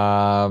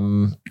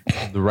 The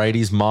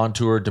righties,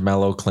 Montour,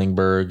 DeMello,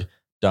 Klingberg,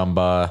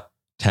 Dumba,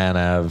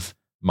 Tanev,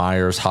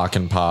 Myers,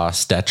 Hakanpää,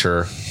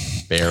 Stetcher,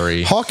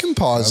 Barry.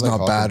 Hakanpää is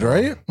not bad,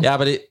 right? Yeah,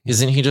 but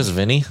isn't he just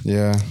Vinny?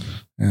 Yeah.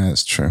 Yeah,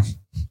 that's true.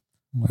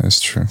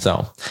 That's true.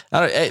 So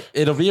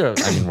it'll be,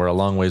 we're a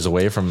long ways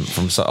away from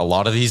a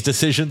lot of these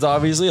decisions,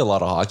 obviously. A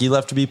lot of hockey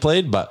left to be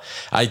played, but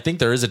I think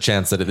there is a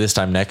chance that at this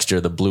time next year,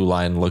 the blue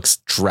line looks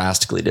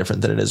drastically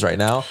different than it is right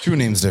now. 2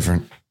 names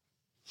different.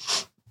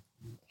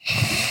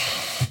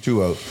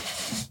 2 out.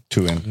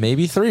 2 in.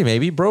 Maybe 3.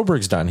 Maybe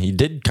Broberg's done. He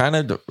did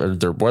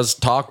there was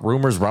talk,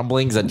 rumors,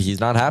 rumblings that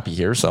he's not happy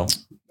here. So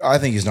I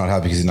think he's not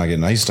happy because he's not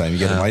getting ice time. You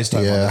get him ice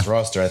time on this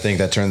roster. I think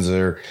that turns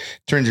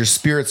your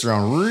spirits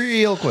around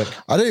real quick.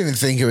 I don't even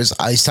think it was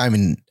ice time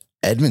in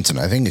Edmonton.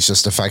 I think it's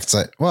just the fact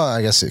that, well,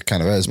 I guess it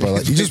kind of is, but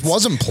like he just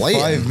wasn't playing.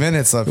 5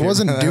 minutes up. He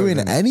wasn't doing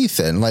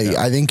anything. Like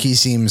I think he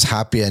seems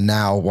happier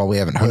now. While we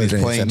haven't heard when he's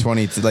anything.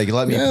 Playing 20. Like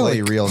let me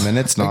play real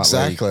minutes. Not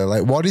exactly.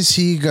 Like what is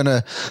he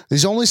gonna?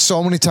 There's only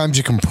so many times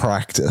you can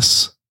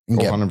practice and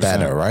get 100%.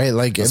 better, right?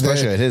 Like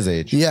especially at his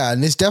age. Yeah,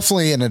 and there's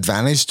definitely an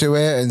advantage to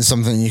it and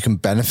something you can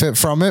benefit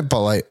from it.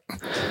 But like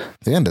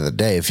at the end of the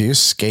day, if you're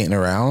skating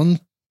around,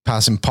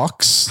 passing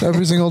pucks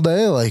every single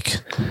day,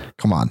 like,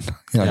 come on,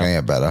 you're not going to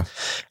get better.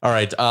 All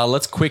right,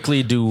 let's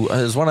quickly do,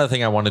 there's one other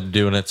thing I wanted to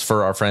do, and it's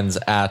for our friends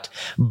at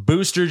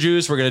Booster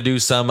Juice. We're going to do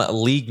some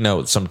league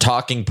notes, some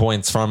talking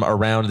points from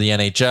around the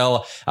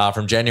NHL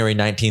from January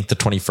 19th to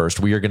 21st.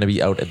 We are going to be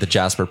out at the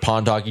Jasper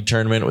Pond Hockey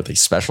Tournament with a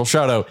special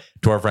shout out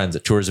to our friends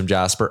at Tourism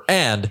Jasper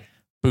and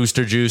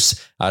Booster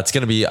Juice. It's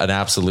going to be an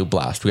absolute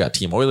blast. We got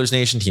Team Oilers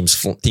Nation,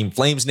 Team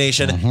Flames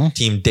Nation,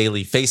 Team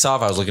Daily Faceoff.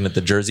 I was looking at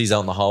the jerseys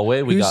out in the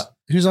hallway.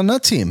 Who's on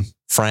that team?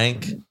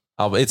 Frank.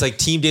 It's like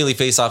Team Daily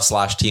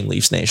Faceoff / Team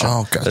Leafs Nation.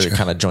 Oh, gotcha. They're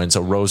kind of joined.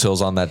 So Rose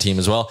Hill's on that team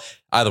as well.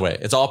 Either way,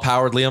 it's all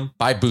powered, Liam,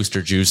 by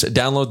Booster Juice.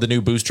 Download the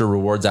new Booster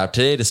Rewards app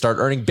today to start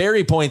earning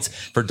berry points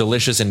for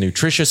delicious and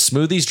nutritious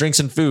smoothies, drinks,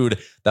 and food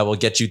that will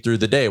get you through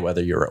the day,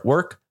 whether you're at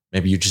work,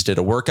 maybe you just did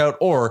a workout,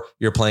 or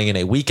you're playing in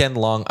a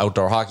weekend-long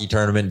outdoor hockey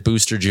tournament.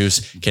 Booster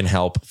Juice can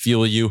help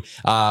fuel you.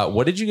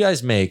 What did you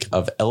guys make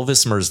of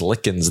Elvis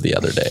Merzlikins the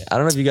other day? I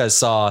don't know if you guys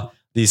saw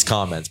these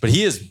comments, but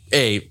he is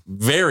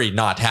very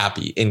not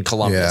happy in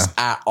Columbus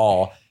at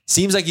all.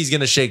 Seems like he's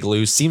going to shake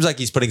loose. Seems like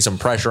he's putting some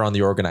pressure on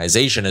the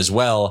organization as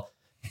well.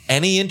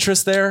 Any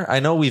interest there? I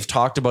know we've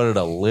talked about it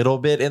a little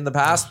bit in the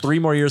past. 3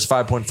 more years,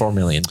 $5.4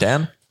 million.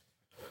 Dan?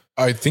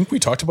 I think we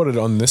talked about it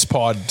on this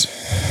pod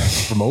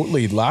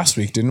remotely last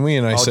week, didn't we?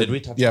 And I said, did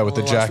we talk yeah, about with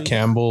the it last Jack week?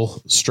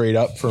 Campbell straight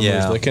up from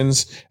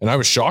Merzlikins. And I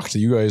was shocked that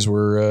you guys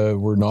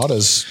were not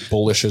as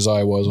bullish as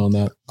I was on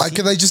that. I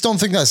just don't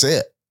think that's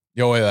it.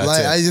 Oh, yeah, that's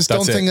it. I just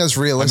don't think that's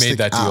realistic I made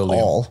that deal, at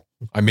all.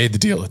 I made the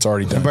deal. It's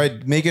already done. By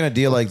making a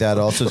deal like that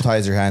also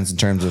ties your hands in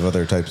terms of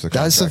other types of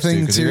That's the contracts, thing,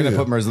 because you're going to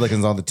too. put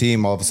Merzlikins on the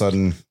team all of a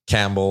sudden.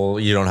 Campbell,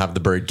 you don't have the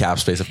buried cap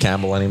space of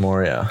Campbell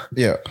anymore. Yeah.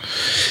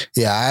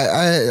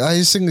 I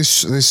just think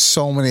there's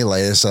so many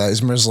layers to that.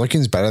 Is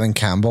Merzlikins better than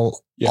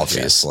Campbell? Yeah.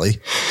 Obviously.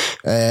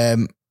 I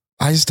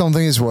just don't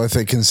think it's worth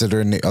it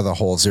considering the other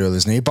holes the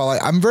others need. But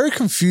like, I'm very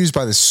confused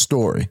by this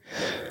story.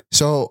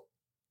 So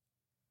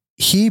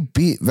he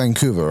beat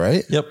Vancouver,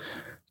 right? Yep.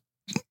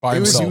 By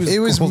himself. It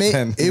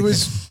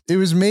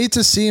was made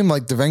to seem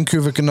like the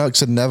Vancouver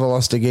Canucks had never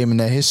lost a game in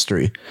their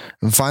history,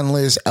 and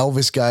finally this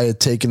Elvis guy had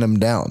taken them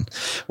down.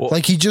 Well,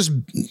 like your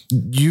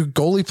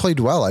goalie played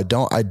well. I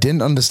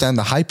didn't understand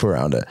the hype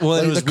around it. Well,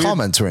 like, it was the weird.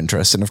 comments were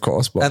interesting, of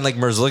course, but And like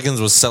Merzlikins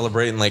was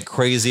celebrating like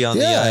crazy on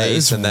the it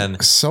was ice, and then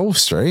so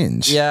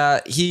strange.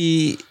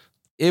 it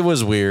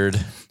was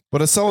weird.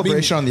 But a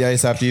celebration on the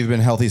ice after you've been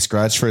healthy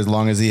scratched for as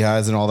long as he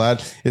has and all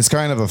that is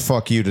kind of a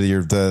fuck you to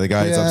the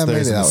guys Yeah, upstairs maybe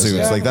in the that was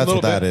suits. it. Like that's A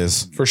what little that bit,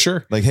 is. for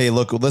sure. Like, hey,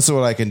 look, listen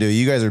to what I can do.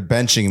 You guys are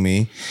benching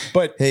me,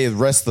 But hey, the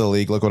rest of the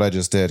league, look what I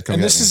just did. Come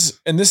and get this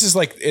me. is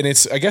like, and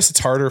it's, I guess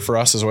it's harder for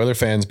us as Oiler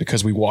fans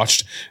because we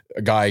watched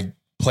a guy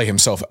play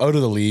himself out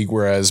of the league,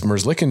 whereas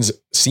Merzlikins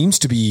seems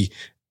to be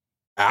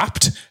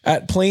apt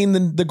at playing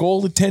the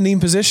goaltending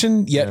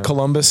position, yet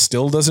Columbus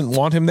still doesn't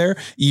want him there,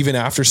 even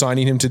after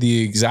signing him to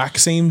the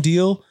exact same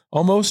deal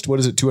almost. What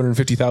is it?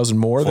 250,000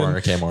 more than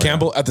 400K more,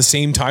 Campbell at the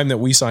same time that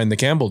we signed the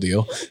Campbell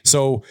deal.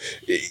 So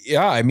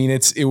yeah, I mean,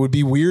 it would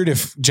be weird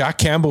if Jack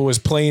Campbell was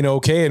playing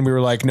okay and we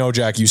were like, no,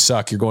 Jack, you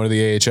suck. You're going to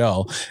the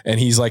AHL. And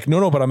he's like,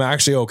 no, but I'm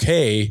actually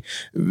okay.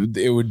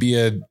 It would be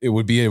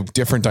a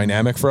different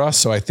dynamic for us.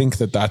 So I think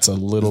that's a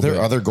little Is there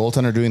bit. other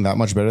goaltender doing that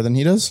much better than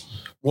he does?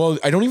 Well,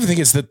 I don't even think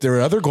it's that their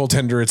other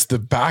goaltender. It's the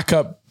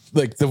backup.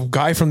 Like the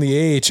guy from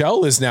the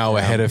AHL is now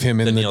ahead of him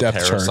in the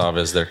depth chart. Tarasov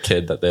is their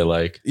kid that they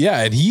like.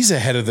 Yeah, and he's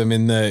ahead of them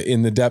in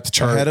the depth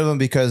chart. Ahead of him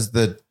because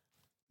the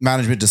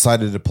management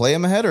decided to play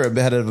him ahead, or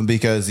ahead of him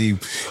because he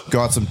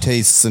got some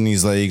tastes and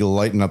he's like, he'll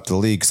lighten up the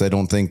league? Because I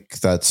don't think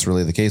that's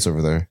really the case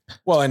over there.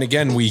 Well, and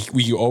again, we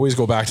always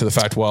go back to the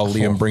fact, while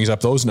Liam brings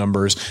up those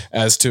numbers,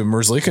 as to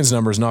Merzlikins'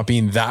 numbers not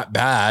being that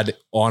bad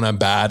on a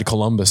bad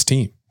Columbus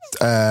team.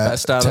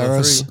 Best out of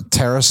the three.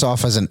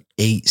 Tarasov has an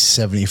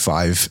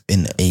 875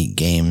 in 8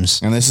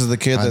 games. And this is the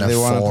kid And that a they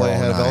want to play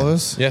ahead of 409.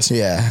 Elvis? Yes.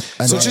 Yeah.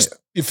 And So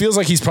it feels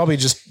like he's probably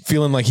just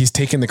feeling like he's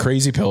taking the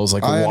crazy pills.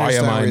 Like, I why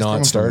am understand where I he's not coming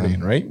from, starting?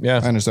 man. Right? Yeah.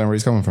 I understand where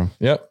he's coming from.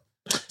 Yep.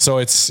 So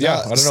it's,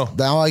 I don't know.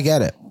 Now I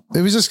get it.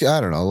 It was just, I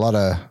don't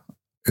know,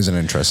 is an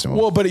interesting one.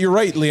 Well, but you're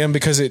right, Liam,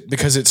 because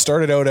it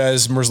started out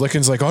as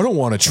Merzlikins like, I don't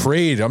want to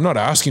trade. I'm not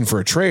asking for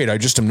a trade. I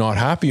just am not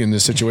happy in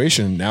this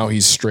situation. Now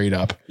he's straight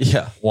up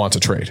wants a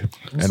trade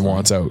and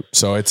wants out.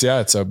 So it's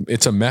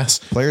a mess.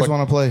 Players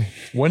want to play.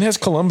 When has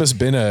Columbus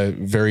been a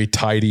very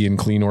tidy and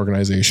clean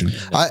organization?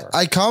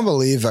 I can't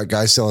believe that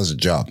guy still has a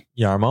job.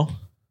 Yarmo?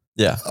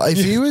 Yeah. If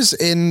he was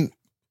in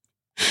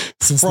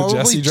Since the probably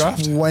Jesse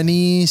draft?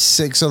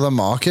 26 other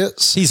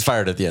markets, He's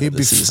fired at the end of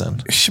the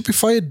season. he should be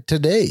fired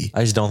today.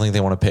 I just don't think they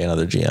want to pay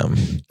another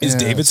GM. Is Yeah,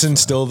 Davidson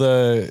still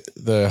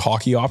the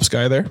hockey ops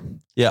guy there?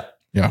 Yeah.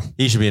 Yeah.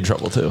 He should be in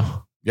trouble too.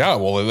 Yeah,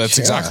 well, that's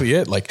exactly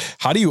it. Like,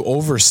 how do you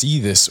oversee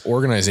this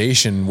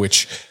organization,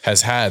 which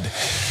has had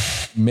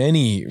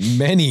many,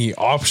 many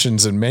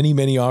options and many,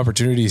 many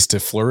opportunities to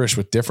flourish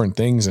with different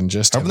things, and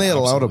just Haven't they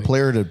allowed a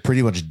player to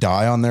pretty much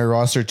die on their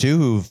roster too,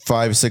 who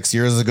 5-6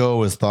 years ago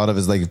was thought of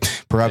as like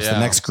perhaps the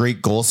next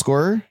great goal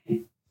scorer?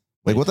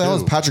 Like, what the hell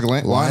is Patrick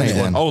Laine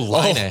done? Oh,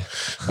 Laine.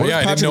 What yeah,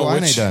 I has didn't Patrick know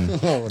Laine which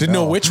done? didn't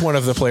know which one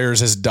of the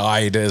players has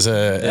died as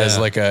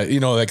like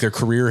their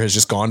career has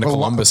just gone to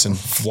Columbus and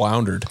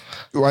floundered.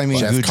 Well, I mean,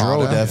 Jeff Gaudreau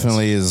Carter.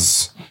 definitely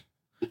is.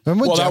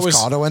 Remember when Well, that Jeff was-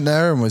 Carter went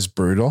there and was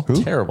brutal?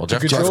 Terrible.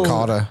 Jeff Jeff Carter.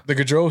 Carter. The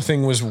Gaudreau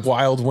thing was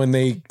wild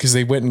because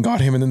they went and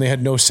got him, and then they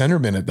had no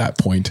centerman at that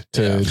point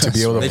to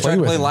be able to They play tried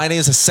to with play him. Laine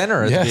as a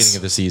center at the Yes. beginning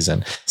of the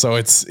season. So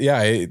it's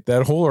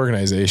that whole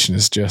organization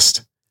is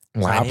just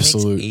Laine makes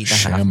absolute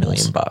 $8.5 million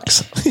shambles.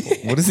 bucks.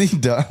 What has he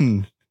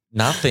done?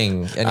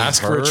 Nothing. And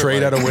Ask he's for a hurt,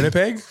 trade like- out of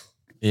Winnipeg.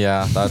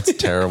 Yeah, that's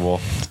terrible.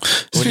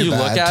 When too you bad.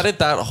 look at it,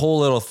 that whole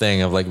little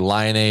thing of like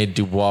Laine,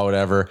 Dubois,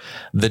 whatever,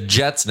 the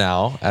Jets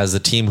now, as the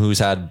team who's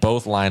had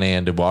both Laine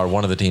and Dubois,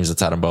 one of the teams that's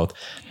had them both,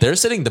 they're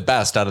sitting the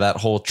best out of that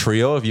whole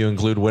trio if you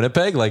include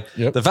Winnipeg. Like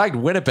the fact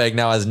Winnipeg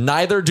now has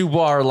neither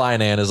Dubois or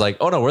Laine is like,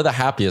 oh no, we're the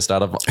happiest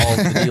out of all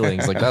of the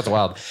dealings. Like, that's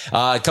wild.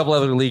 A couple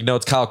other league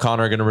notes. Kyle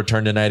Connor going to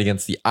return tonight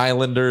against the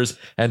Islanders,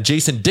 and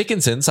Jason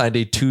Dickinson signed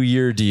a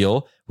 2-year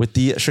deal with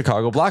the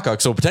Chicago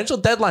Blackhawks. So potential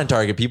deadline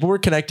target. People were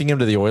connecting him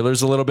to the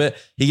Oilers a little bit.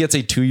 He gets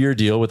a 2-year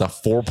deal with a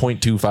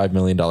 $4.25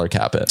 million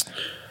cap hit.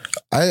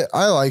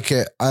 I like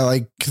it. I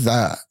like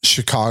that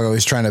Chicago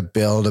is trying to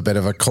build a bit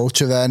of a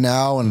culture there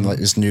now and like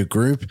this new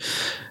group.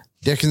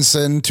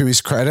 Dickinson, to his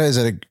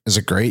credit, is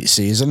a great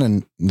season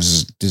and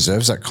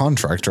deserves that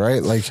contract,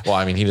 right? Like, Well,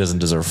 I mean, he doesn't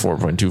deserve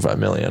 $4.25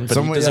 million, but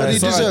Someone, he yeah,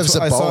 deserves I it. saw, deserves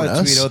a I saw a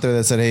bonus. tweet out there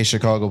that said, "Hey,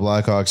 Chicago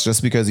Blackhawks,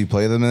 just because you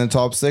play them in the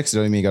top 6, you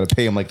don't mean you got to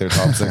pay them like they're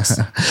top 6."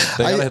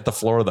 They got to hit the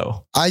floor,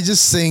 though. I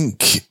think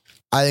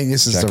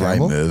this is Jack the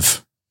Campbell? right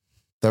move.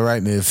 The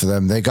right move for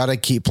them. They got to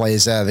keep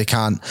players there. They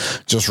can't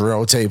just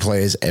rotate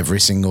players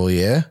every single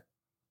year.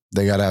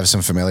 They got to have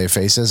some familiar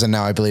faces. And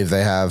now I believe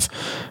they have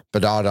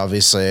Bedard,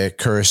 obviously,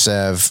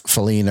 Kursev,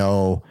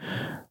 Foligno,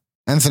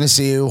 Anthony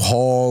Siu,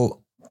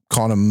 Hall,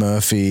 Connor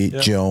Murphy,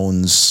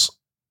 Jones,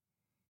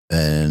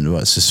 and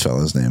what's this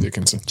fella's name?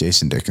 Dickinson.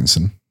 Jason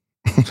Dickinson.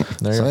 There you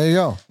So go. there you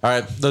go. All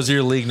right, those are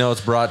your league notes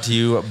brought to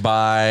you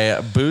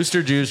by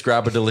Booster Juice.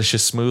 Grab a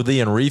delicious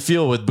smoothie and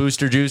refuel with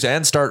Booster Juice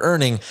and start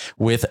earning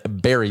with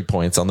Berry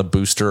Points on the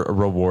Booster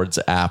Rewards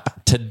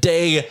app.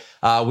 Today,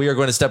 we are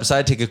going to step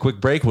aside, take a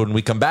quick break. When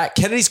we come back,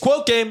 Kennedy's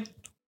Quote Game.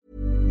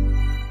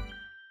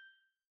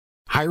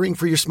 Hiring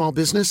for your small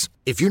business?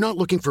 If you're not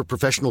looking for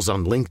professionals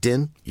on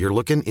LinkedIn, you're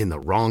looking in the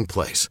wrong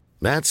place.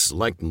 That's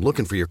like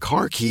looking for your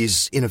car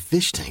keys in a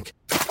fish tank.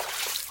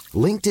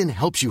 LinkedIn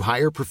helps you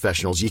hire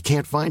professionals you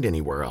can't find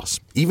anywhere else,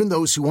 even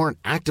those who aren't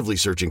actively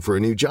searching for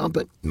a new job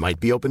but might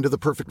be open to the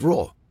perfect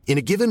role. In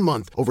a given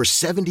month, over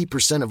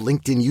 70% of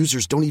LinkedIn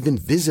users don't even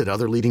visit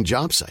other leading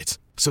job sites.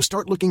 So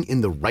start looking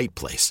in the right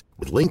place.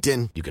 With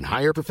LinkedIn, you can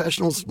hire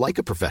professionals like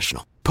a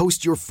professional.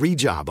 Post your free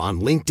job on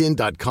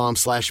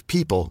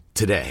linkedin.com/people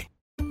today.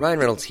 Ryan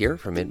Reynolds here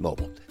from Mint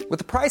Mobile. With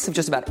the price of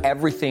just about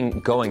everything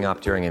going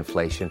up during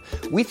inflation,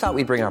 we thought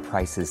we'd bring our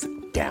prices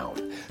down.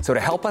 So to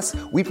help us,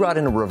 we brought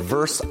in a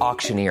reverse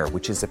auctioneer,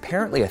 which is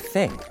apparently a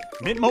thing.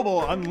 Mint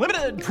Mobile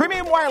Unlimited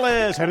Premium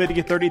Wireless. How to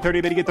get 30,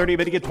 30, bit to get 30,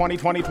 bit to get 20,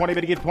 20, 20,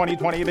 bit to get 20,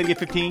 20, bit to get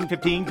 15,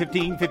 15,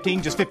 15,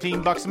 15, just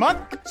 $15 a month?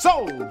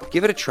 Sold!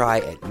 Give it a try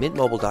at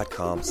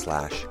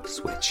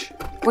mintmobile.com/switch.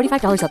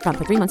 $45 up front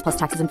for 3 months plus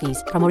taxes and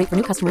fees. Promo rate for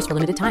new customers for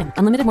limited time.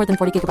 Unlimited more than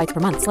 40 gigabytes per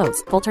month.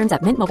 Slows full terms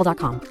at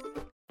mintmobile.com.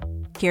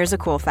 Here's a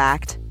cool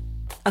fact.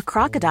 A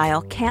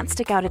crocodile can't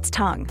stick out its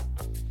tongue.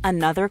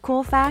 Another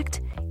cool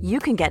fact, you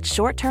can get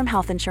short-term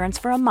health insurance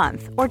for a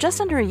month or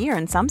just under a year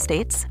in some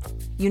states.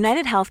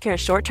 United Healthcare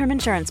short-term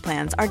insurance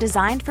plans are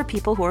designed for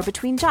people who are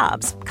between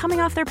jobs,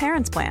 coming off their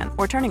parents' plan,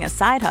 or turning a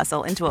side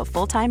hustle into a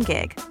full-time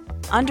gig.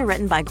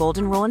 Underwritten by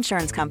Golden Rule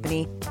Insurance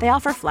Company, they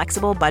offer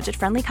flexible,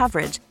 budget-friendly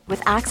coverage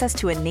with access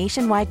to a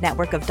nationwide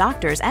network of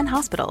doctors and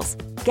hospitals.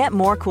 Get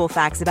more cool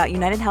facts about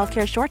United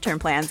Healthcare short-term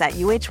plans at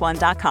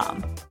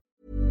uh1.com.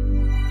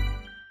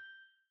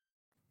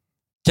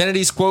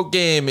 Kennedy's Quote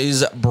Game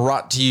is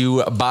brought to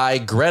you by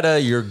Greta,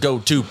 your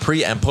go-to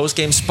pre- and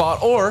post-game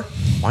spot, or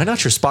why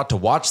not your spot to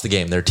watch the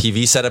game? Their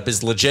TV setup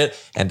is legit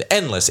and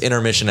endless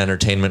intermission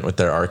entertainment with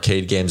their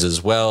arcade games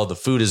as well. The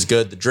food is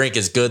good. The drink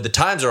is good. The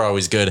times are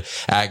always good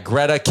at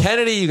Greta.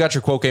 Kennedy, you got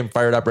your Quote Game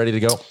fired up, ready to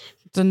go?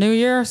 It's a new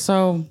year,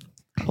 so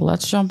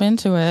let's jump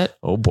into it.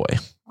 Oh, boy.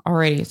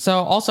 Alrighty. So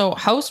also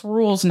house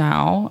rules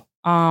now.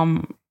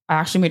 I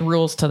actually made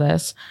rules to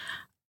this.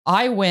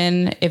 I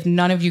win if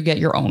none of you get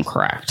your own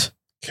correct.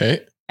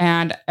 Okay.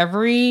 And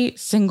every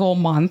single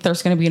month,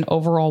 there's going to be an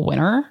overall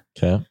winner.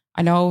 Okay.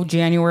 I know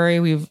January,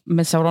 we've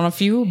missed out on a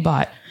few,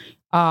 but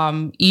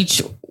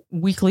each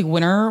weekly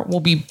winner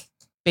will be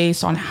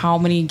based on how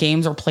many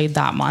games are played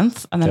that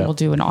month. And then we'll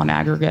do an on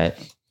aggregate.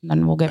 And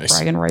then we'll get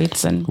bragging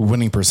rights and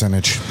winning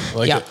percentage. I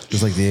like it.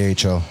 Just like the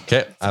AHL.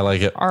 Okay. I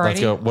like it. Alrighty. Let's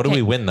go. What do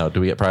we win, though? Do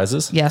we get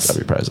prizes? Yes. Gotta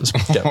be prizes.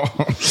 Yeah.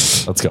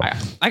 Let's go.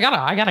 I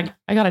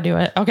gotta do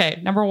it. Okay.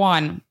 Number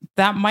one,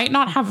 that might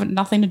not have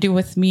nothing to do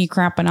with me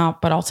cramping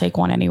up, but I'll take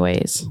one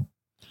anyways.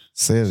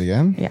 Say it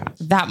again. Yeah.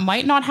 That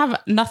might not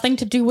have nothing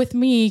to do with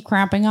me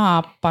cramping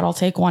up, but I'll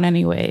take one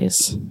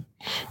anyways.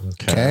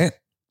 Okay.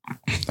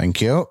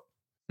 Thank you.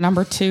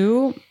 Number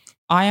two,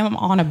 I am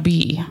on a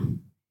B.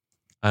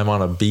 I'm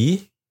on a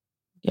B?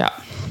 Yeah.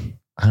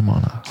 I'm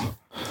on a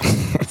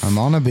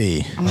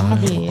B. I'm on a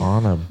B.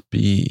 On a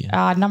B.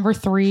 Number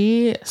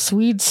three,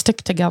 Swedes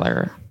stick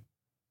together.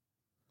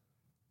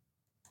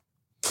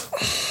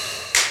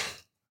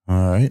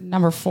 All right.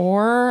 Number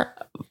four,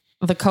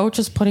 the coach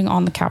is putting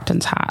on the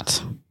captain's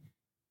hat.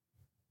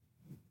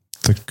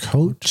 The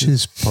coach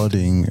is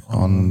putting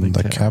on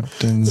the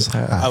captain's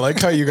hat. I like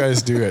how you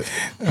guys do it.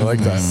 I like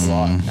that a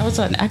lot. That was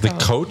an echo. The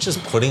coach is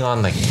putting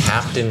on the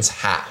captain's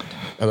hat.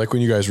 I like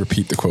when you guys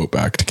repeat the quote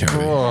back to Kennedy.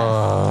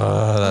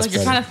 That's like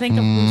you're trying to think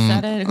of who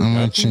said it. I'm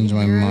going to change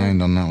my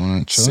mind on that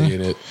one, actually.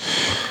 Saying it.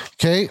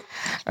 Okay.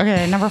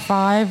 Okay, number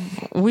five,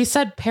 we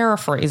said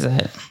paraphrase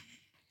it.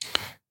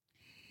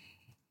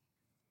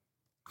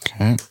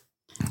 Okay.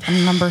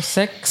 And number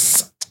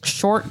six,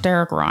 short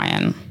Derek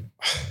Ryan.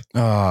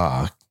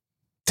 Damn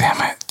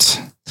it.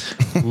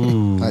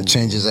 That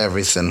changes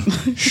everything.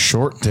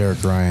 Short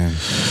Derek Ryan.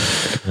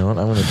 You know what?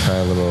 I'm going to try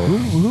a little.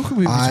 Who could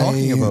we be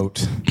talking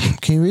about?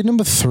 Can you read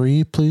number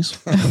 3, please?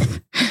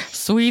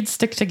 Swedes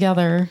stick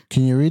together.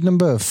 Can you read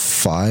number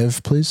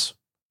 5, please?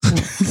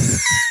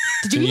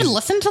 Did you even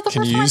listen to the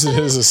Can first you one? use it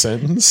as a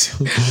sentence?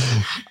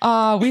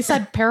 We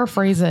said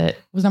paraphrase it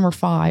was number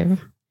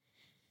 5.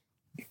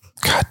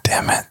 God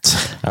damn it.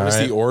 What was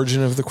the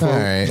origin of the quote?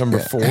 Right. Number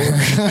 4.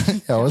 Yeah,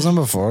 what was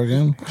number 4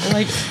 again?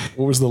 Like,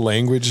 what was the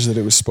language that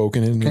it was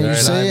spoken in? Can you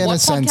say it in what a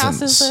podcast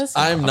sentence? is this?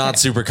 I'm not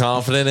super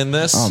confident in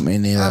this. Oh, me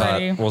neither.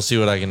 Alrighty. We'll see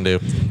what I can do.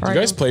 Do you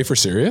guys play for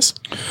serious?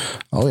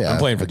 Oh, yeah. I'm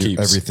playing for I do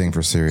keeps. everything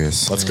for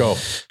serious. Let's go.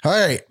 All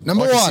right.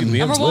 Number I can see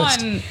 1. Liam's Number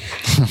list.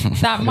 one,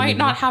 that might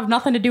not have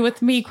nothing to do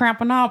with me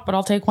cramping up, but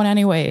I'll take one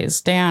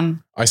anyways.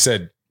 Dan, I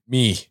said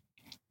me.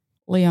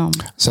 Liam.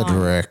 Said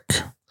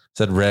Rick.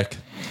 Said Rick.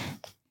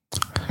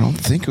 I don't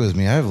think it was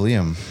me. I have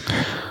Liam.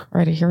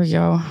 Alrighty, here we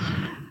go.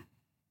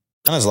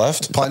 Anna's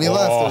left. Plenty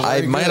left.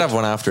 I might have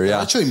one after,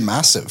 yeah. Actually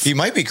massive. You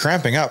might be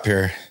cramping up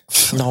here.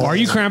 No, Are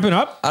you cramping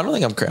up? I don't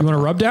think I'm You cramping. want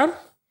to rub down?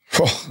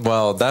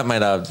 Well, that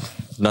might have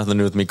nothing to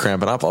do with me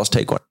cramping up. I'll just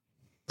take one.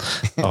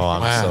 Oh,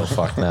 I'm so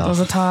fucked It now. was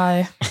a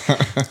tie.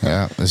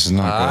 Yeah, this is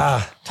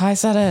not Ty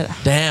said it.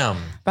 Damn.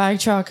 Bag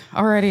chuck.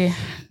 Alrighty.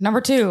 Number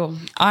 2,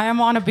 I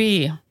am on a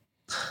B.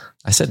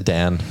 I said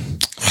Dan.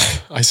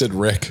 I said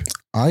Rick. good.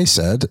 I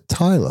said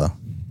Tyler.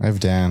 I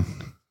have Dan.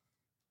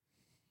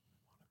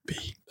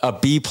 A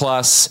B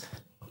plus.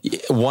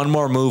 One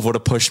more move would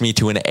have pushed me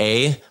to an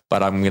A,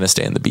 but I'm going to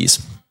stay in the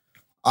B's.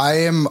 I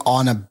am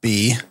on a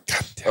B.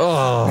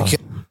 Oh,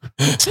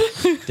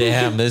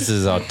 damn. This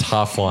is a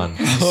tough one.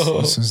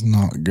 This is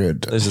not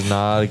good. This is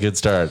not a good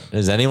start.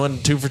 Is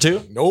anyone 2 for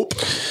 2? Nope.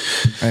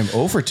 I'm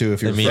 0 for 2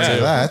 if you're Me referring too.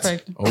 to that.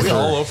 Perfect. Are we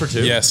all 0 for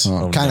 2? Yes.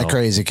 Oh, Kind of no.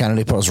 crazy.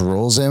 Kennedy puts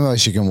rules in where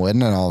she can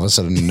win, and all of a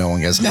sudden no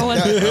one gets No one,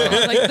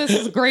 like, this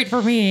is great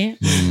for me.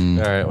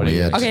 All right. What do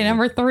you got? Okay,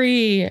 number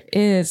 3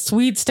 is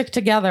Swedes stick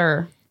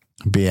together.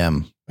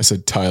 BM. I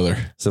said Tyler.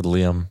 I said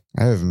Liam.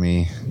 I have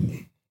me.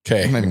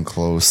 Okay. I'm not even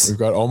close. We've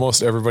got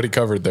almost everybody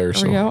covered there.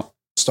 There we go.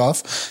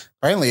 Stuff.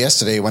 Apparently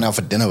yesterday went out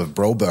for dinner with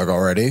Broberg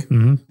already.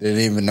 Mm-hmm. They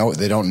didn't even know,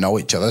 they don't know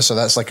each other. So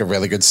that's like a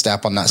really good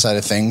step on that side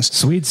of things.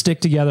 Swedes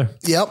stick together.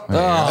 Yep.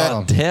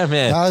 Oh, damn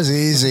it. That was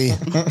easy.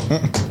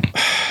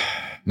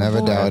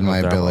 Never doubted my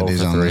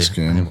abilities on this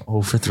game. I'm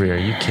 0 for 3. Are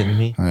you kidding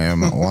me? I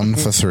am at 1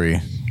 for 3.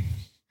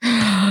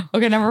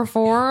 Okay, number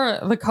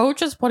 4. The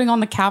coach is putting on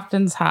the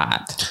captain's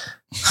hat.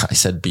 I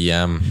said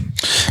BM.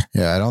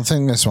 Yeah, I don't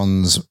think this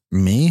one's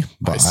me,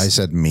 but I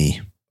said me.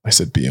 I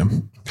said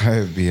BM. I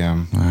have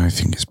BM. I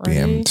think it's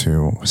BM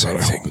too. What was I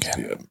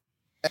thinking?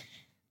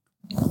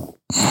 It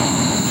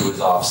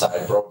was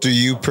offside, bro. Do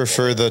you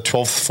prefer the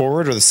 12th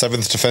forward or the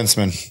 7th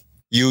defenseman?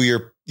 You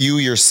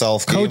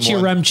yourself, Coach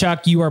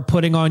Yaremchuk, you are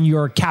putting on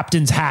your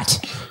captain's hat.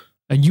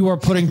 And you are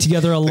putting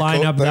together a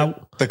lineup that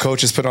the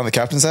coach has put on the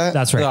captain's hat.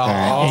 That's right.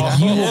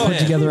 And you will put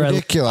together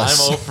ridiculous.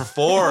 I'm 0 for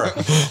 4.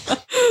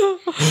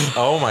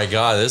 Oh my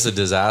God, this is a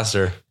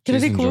disaster. Can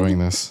She's I take enjoying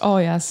this. Oh,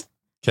 yes.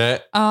 Okay.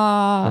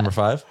 Number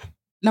 5.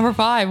 Number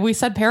 5. We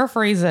said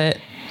paraphrase it.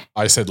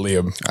 I said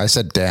Liam. I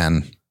said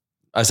Dan.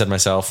 I said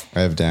myself.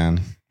 I have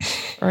Dan.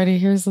 Alrighty,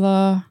 here's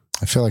the...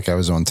 I feel like I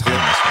was on time.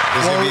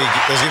 There's gonna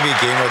be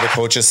a game where the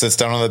coach just sits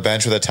down on the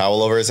bench with a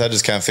towel over his head,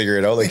 just can't figure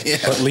it out. Like,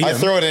 But Liam, I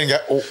throw it in.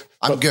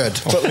 I'm good.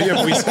 But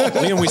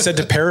Liam, we said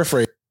to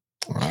paraphrase.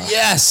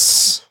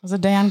 Yes. It was a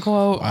Dan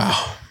quote.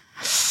 Wow.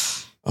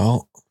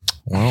 Oh,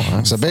 well,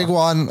 it's a big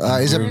one.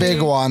 He's a big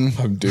one.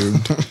 I'm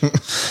doomed. All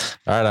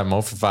right, I'm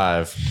 0 for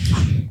 5.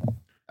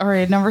 All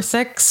right, number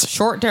 6.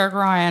 Short Derek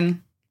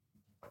Ryan.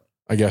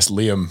 I guess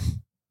Liam.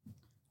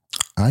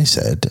 I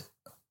said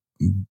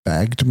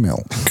bagged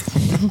milk.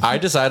 I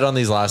decided on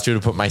these last 2 to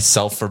put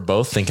myself for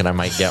both, thinking I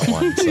might get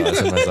one. So I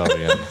said myself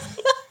again.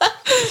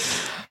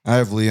 I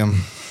have Liam.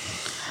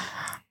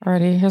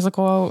 Alrighty, here's a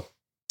quote.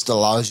 Still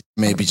allows you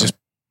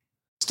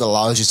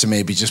to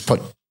maybe just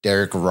put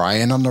Derek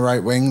Ryan on the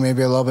right wing,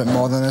 maybe a little bit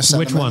more than a center.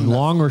 Which one,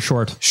 long or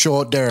short?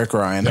 Short Derek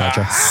Ryan. Gotcha.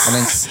 And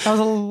then, That was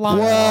a long...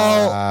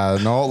 well,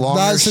 No longer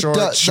that's short.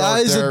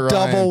 that is a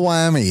double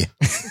whammy.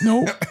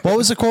 No. What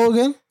was the quote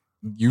again?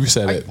 You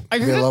said it. Are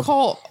you going to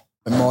call...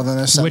 More than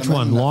a center. Which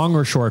one, long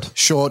or short?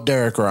 Short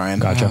Derek Ryan.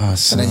 Gotcha.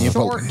 And then you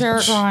Short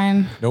Derek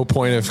Ryan. No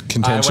point of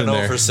contention I went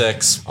 0 there. for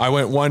 6. I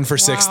went 1 for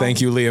 6. Wow. Thank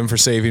you, Liam, for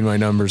saving my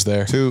numbers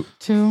there. 2.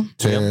 2.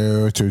 Yeah.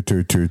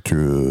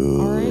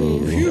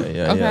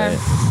 Okay.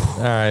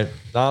 All right.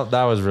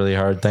 That was really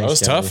hard. Thanks. That was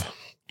Kennedy. tough.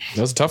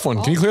 That was a tough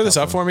one. Can you clear this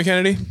up for me,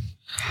 Kennedy?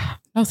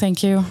 No,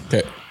 thank you.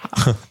 Okay.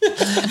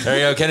 There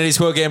you go. Kennedy's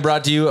quote game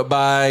brought to you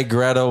by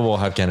Greta. We'll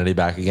have Kennedy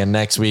back again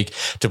next week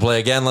to play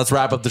again. Let's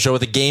wrap up the show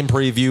with a game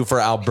preview for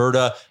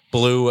Alberta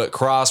Blue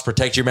Cross.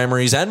 Protect your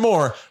memories and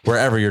more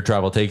wherever your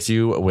travel takes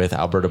you with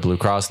Alberta Blue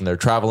Cross and their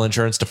travel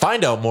insurance. To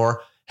find out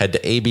more, head to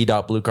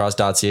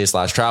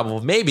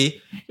ab.bluecross.ca/travel.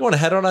 Maybe you want to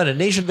head on a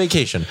nation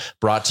vacation.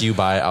 Brought to you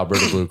by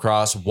Alberta Blue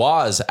Cross.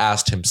 Waz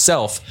asked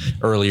himself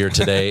earlier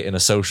today in a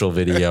social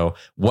video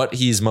what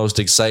he's most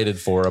excited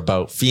for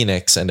about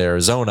Phoenix and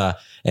Arizona.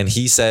 And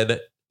he said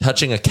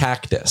touching a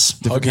cactus.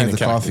 Hugging a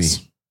coffee.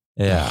 cactus.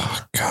 Yeah.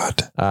 Oh,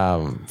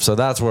 God. So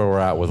that's where we're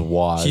at with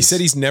Waz. He said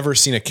he's never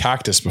seen a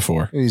cactus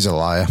before. He's a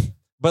liar.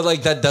 But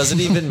like that doesn't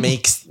even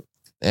make...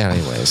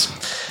 Anyways.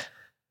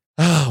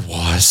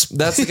 Was.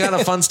 That's the kind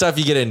of fun stuff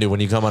you get into when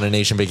you come on a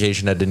nation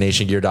vacation at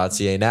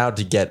nationgear.ca now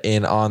to get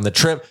in on the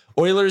trip.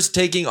 Oilers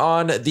taking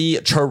on the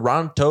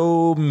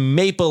Toronto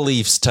Maple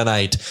Leafs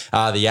tonight.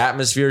 The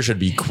atmosphere should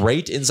be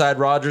great inside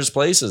Rogers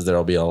Place as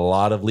there'll be a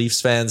lot of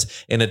Leafs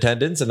fans in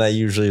attendance, and that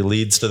usually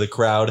leads to the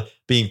crowd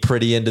being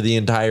pretty into the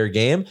entire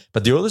game.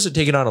 But the Oilers are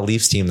taking on a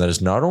Leafs team that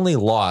has not only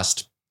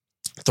lost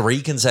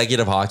 3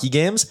 consecutive hockey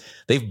games,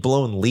 they've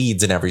blown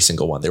leads in every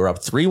single one. They were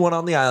up 3-1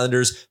 on the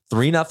Islanders,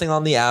 3-0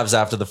 on the Avs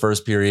after the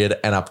first period,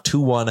 and up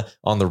 2-1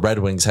 on the Red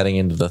Wings heading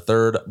into the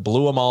third.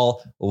 Blew them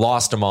all,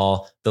 lost them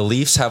all. The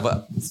Leafs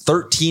have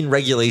 13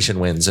 regulation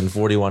wins in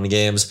 41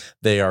 games.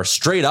 They are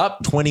straight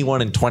up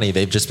 21-20.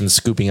 They've just been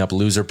scooping up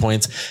loser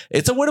points.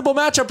 It's a winnable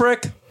matchup,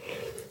 Rick.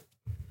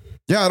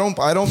 Yeah,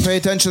 I don't pay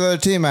attention to the other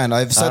team, man.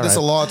 I've said this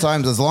a lot of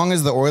times. As long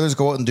as the Oilers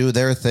go out and do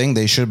their thing,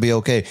 they should be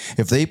okay.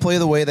 If they play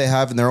the way they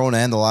have in their own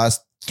end the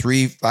last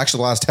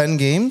 10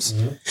 games,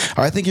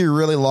 I think you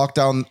really lock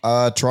down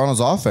Toronto's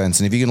offense.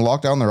 And if you can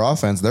lock down their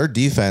offense, their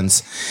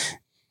defense,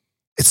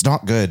 it's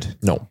not good.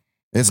 No.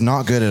 It's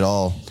not good at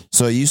all.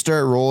 So you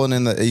start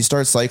you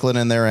start cycling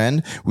in their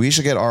end. We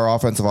should get our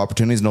offensive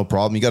opportunities, no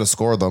problem. You got to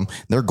score them.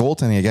 Their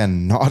goaltending,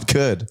 again, not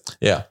good.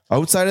 Yeah.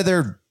 Outside of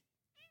their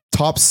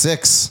top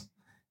 6,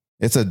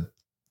 it's a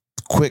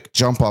quick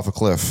jump off a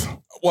cliff.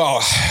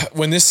 Well,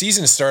 when this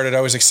season started, I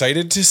was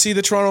excited to see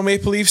the Toronto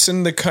Maple Leafs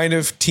and the kind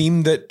of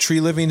team that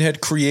Tree Living had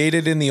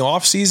created in the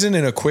offseason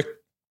in a quick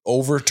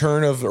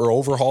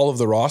overhaul of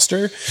the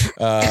roster.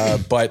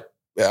 But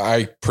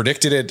I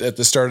predicted it at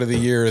the start of the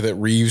year that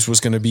Reeves was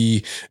going to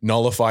be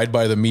nullified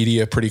by the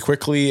media pretty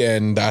quickly,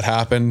 and that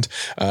happened.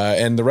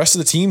 And the rest of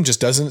the team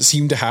just doesn't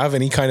seem to have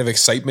any kind of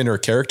excitement or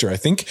character. I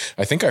think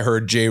I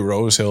heard Jay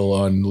Rosehill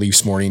on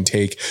Leafs Morning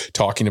Take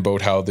talking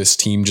about how this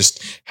team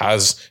just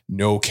has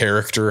no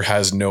character,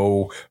 has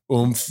no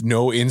oomph,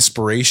 no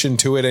inspiration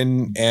to it.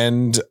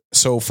 And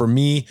so for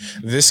me,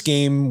 this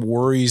game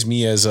worries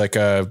me as like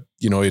a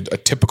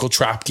typical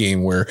trap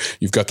game where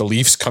you've got the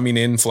Leafs coming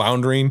in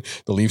floundering.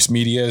 The Leafs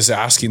media is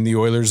asking the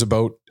Oilers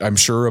about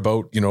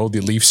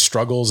the Leafs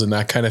struggles and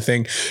that kind of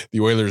thing. The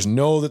Oilers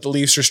know that the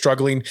Leafs are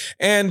struggling,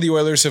 and the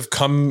Oilers have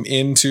come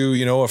into,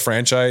 a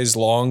franchise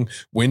long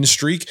win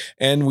streak.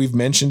 And we've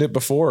mentioned it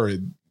before.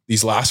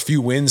 These last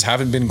few wins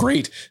haven't been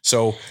great.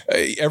 So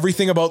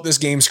everything about this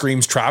game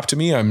screams trap to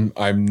me.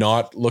 I'm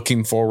not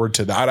looking forward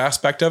to that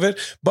aspect of it,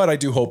 but I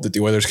do hope that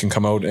the Oilers can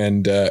come out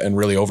and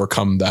really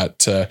overcome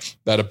that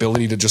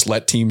ability to just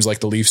let teams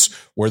like the Leafs,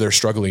 where they're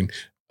struggling,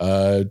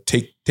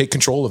 take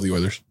control of the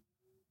Oilers.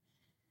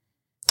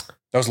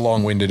 That was a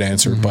long-winded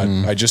answer, but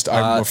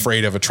I'm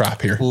afraid of a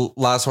trap here.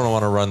 Last one I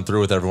want to run through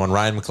with everyone.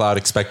 Ryan McLeod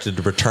expected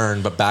to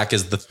return, but back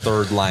as the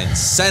third line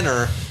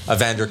center.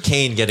 Evander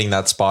Kane getting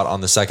that spot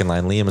on the second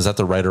line. Liam, is that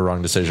the right or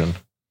wrong decision?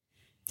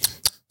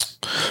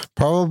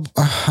 Probably,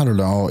 I don't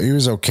know. He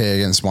was okay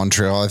against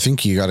Montreal. I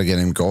think you got to get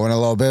him going a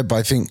little bit, but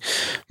I think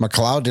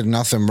McLeod did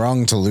nothing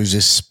wrong to lose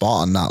his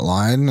spot on that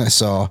line.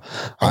 So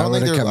I don't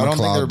think they're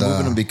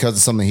moving him because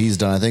of something he's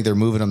done. I think they're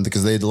moving him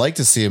because they'd like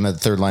to see him at the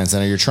third line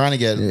center. You're trying to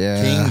get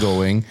Kane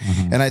going.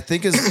 Mm-hmm. And I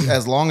think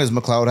as long as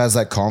McLeod has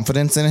that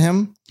confidence in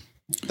him,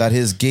 that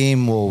his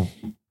game will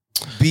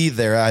be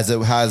there as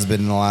it has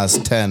been in the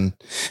last 10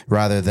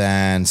 rather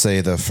than,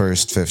 say, the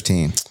first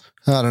 15.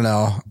 I don't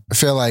know. I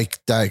feel like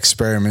that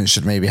experiment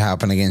should maybe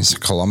happen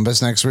against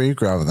Columbus next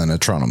week rather than a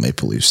Toronto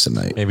Maple Leafs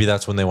tonight. Maybe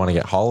that's when they want to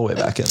get Holloway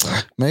back in.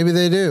 Maybe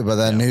they do, but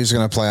then who's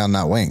going to play on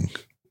that wing?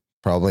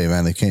 Probably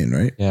Evander Kane,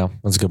 right? Yeah,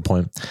 that's a good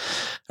point.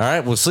 All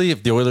right, we'll see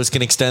if the Oilers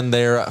can extend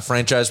their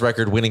franchise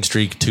record winning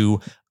streak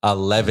to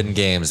 11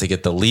 games. They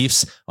get the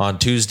Leafs on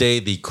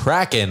Tuesday, the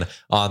Kraken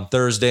on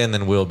Thursday, and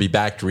then we'll be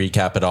back to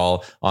recap it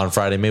all on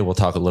Friday. Maybe we'll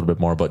talk a little bit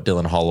more about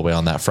Dylan Holloway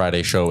on that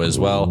Friday show as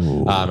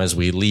well, as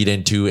we lead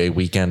into a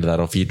weekend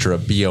that'll feature a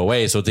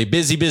BOA. So it's a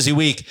busy, busy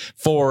week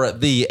for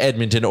the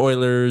Edmonton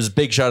Oilers.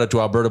 Big shout out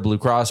to Alberta Blue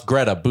Cross,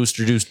 Greta,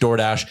 Booster Juice,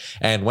 DoorDash,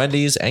 and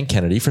Wendy's, and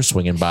Kennedy for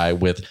swinging by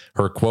with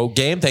her quote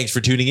game. Thanks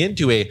for tuning in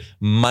to a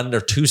Monday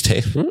or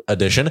Tuesday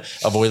edition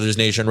of Oilers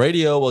Nation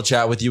Radio. We'll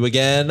chat with you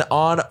again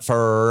on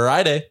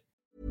Friday.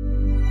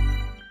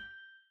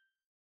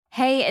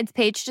 Hey, it's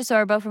Paige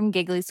DeSorbo from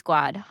Giggly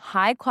Squad.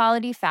 High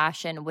quality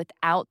fashion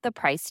without the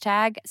price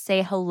tag.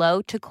 Say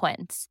hello to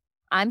Quince.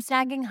 I'm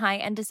snagging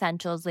high-end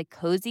essentials like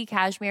cozy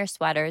cashmere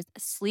sweaters,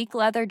 sleek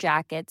leather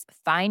jackets,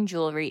 fine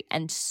jewelry,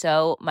 and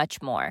so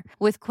much more.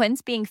 With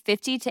Quince being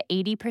 50 to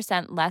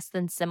 80% less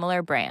than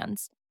similar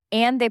brands.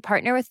 And they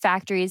partner with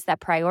factories that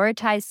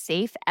prioritize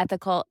safe,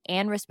 ethical,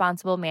 and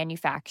responsible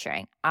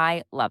manufacturing.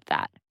 I love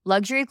that.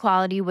 Luxury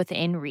quality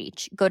within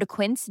reach. Go to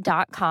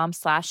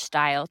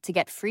quince.com/style to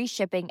get free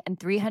shipping and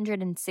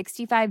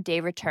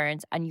 365-day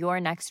returns on your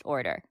next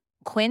order.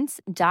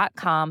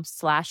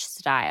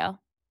 Quince.com/style.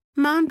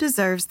 Mom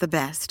deserves the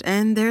best,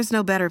 and there's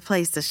no better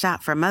place to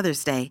shop for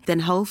Mother's Day than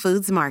Whole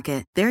Foods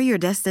Market. They're your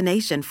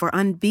destination for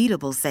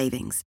unbeatable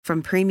savings,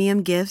 from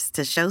premium gifts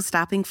to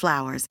show-stopping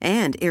flowers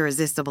and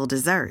irresistible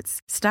desserts.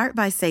 Start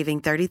by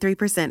saving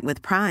 33%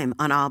 with Prime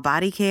on all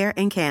body care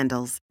and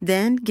candles.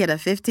 Then get a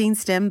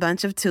 15-stem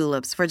bunch of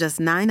tulips for just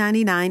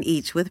 $9.99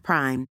 each with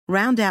Prime.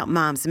 Round out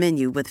Mom's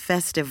menu with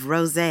festive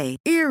rosé,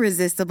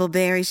 irresistible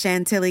berry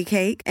chantilly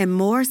cake, and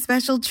more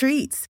special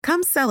treats.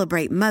 Come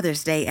celebrate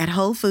Mother's Day at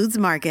Whole Foods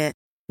Market.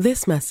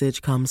 This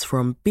message comes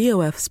from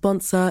BOF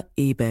sponsor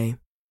eBay.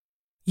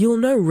 You'll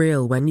know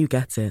real when you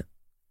get it.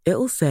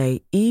 It'll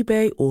say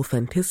eBay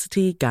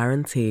Authenticity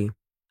Guarantee.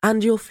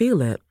 And you'll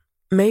feel it.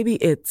 Maybe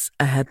it's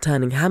a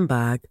head-turning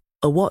handbag,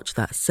 a watch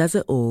that says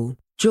it all,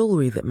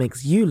 jewelry that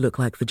makes you look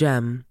like the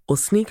gem, or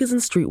sneakers and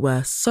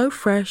streetwear so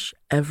fresh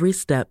every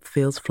step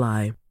feels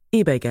fly.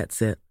 eBay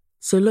gets it.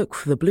 So look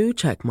for the blue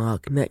check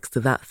mark next to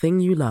that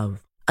thing you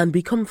love. And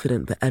be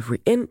confident that every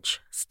inch,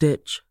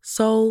 stitch,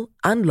 sole,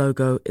 and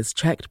logo is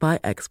checked by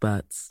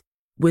experts.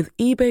 With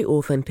eBay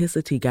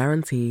Authenticity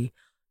Guarantee,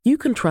 you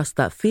can trust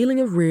that feeling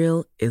of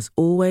real is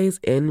always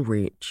in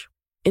reach.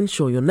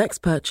 Ensure your next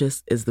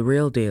purchase is the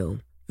real deal.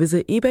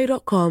 Visit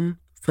ebay.com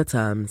for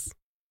terms.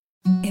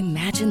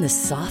 Imagine the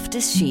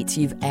softest sheets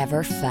you've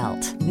ever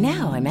felt.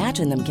 Now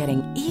imagine them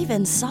getting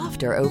even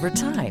softer over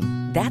time.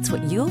 That's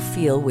what you'll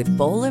feel with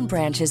Boll &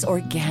 Branch's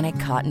organic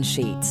cotton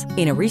sheets.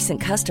 In a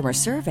recent customer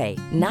survey,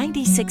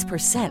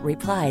 96%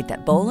 replied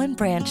that Boll &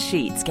 Branch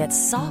sheets get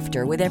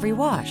softer with every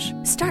wash.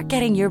 Start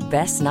getting your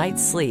best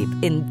night's sleep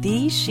in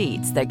these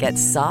sheets that get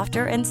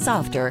softer and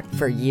softer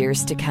for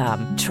years to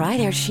come. Try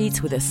their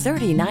sheets with a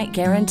 30-night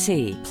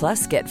guarantee.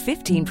 Plus, get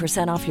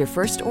 15% off your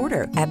first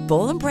order at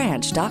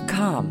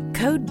bollandbranch.com.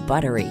 Code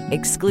BUTTERY.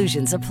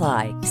 Exclusions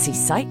apply. See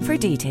site for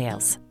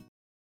details.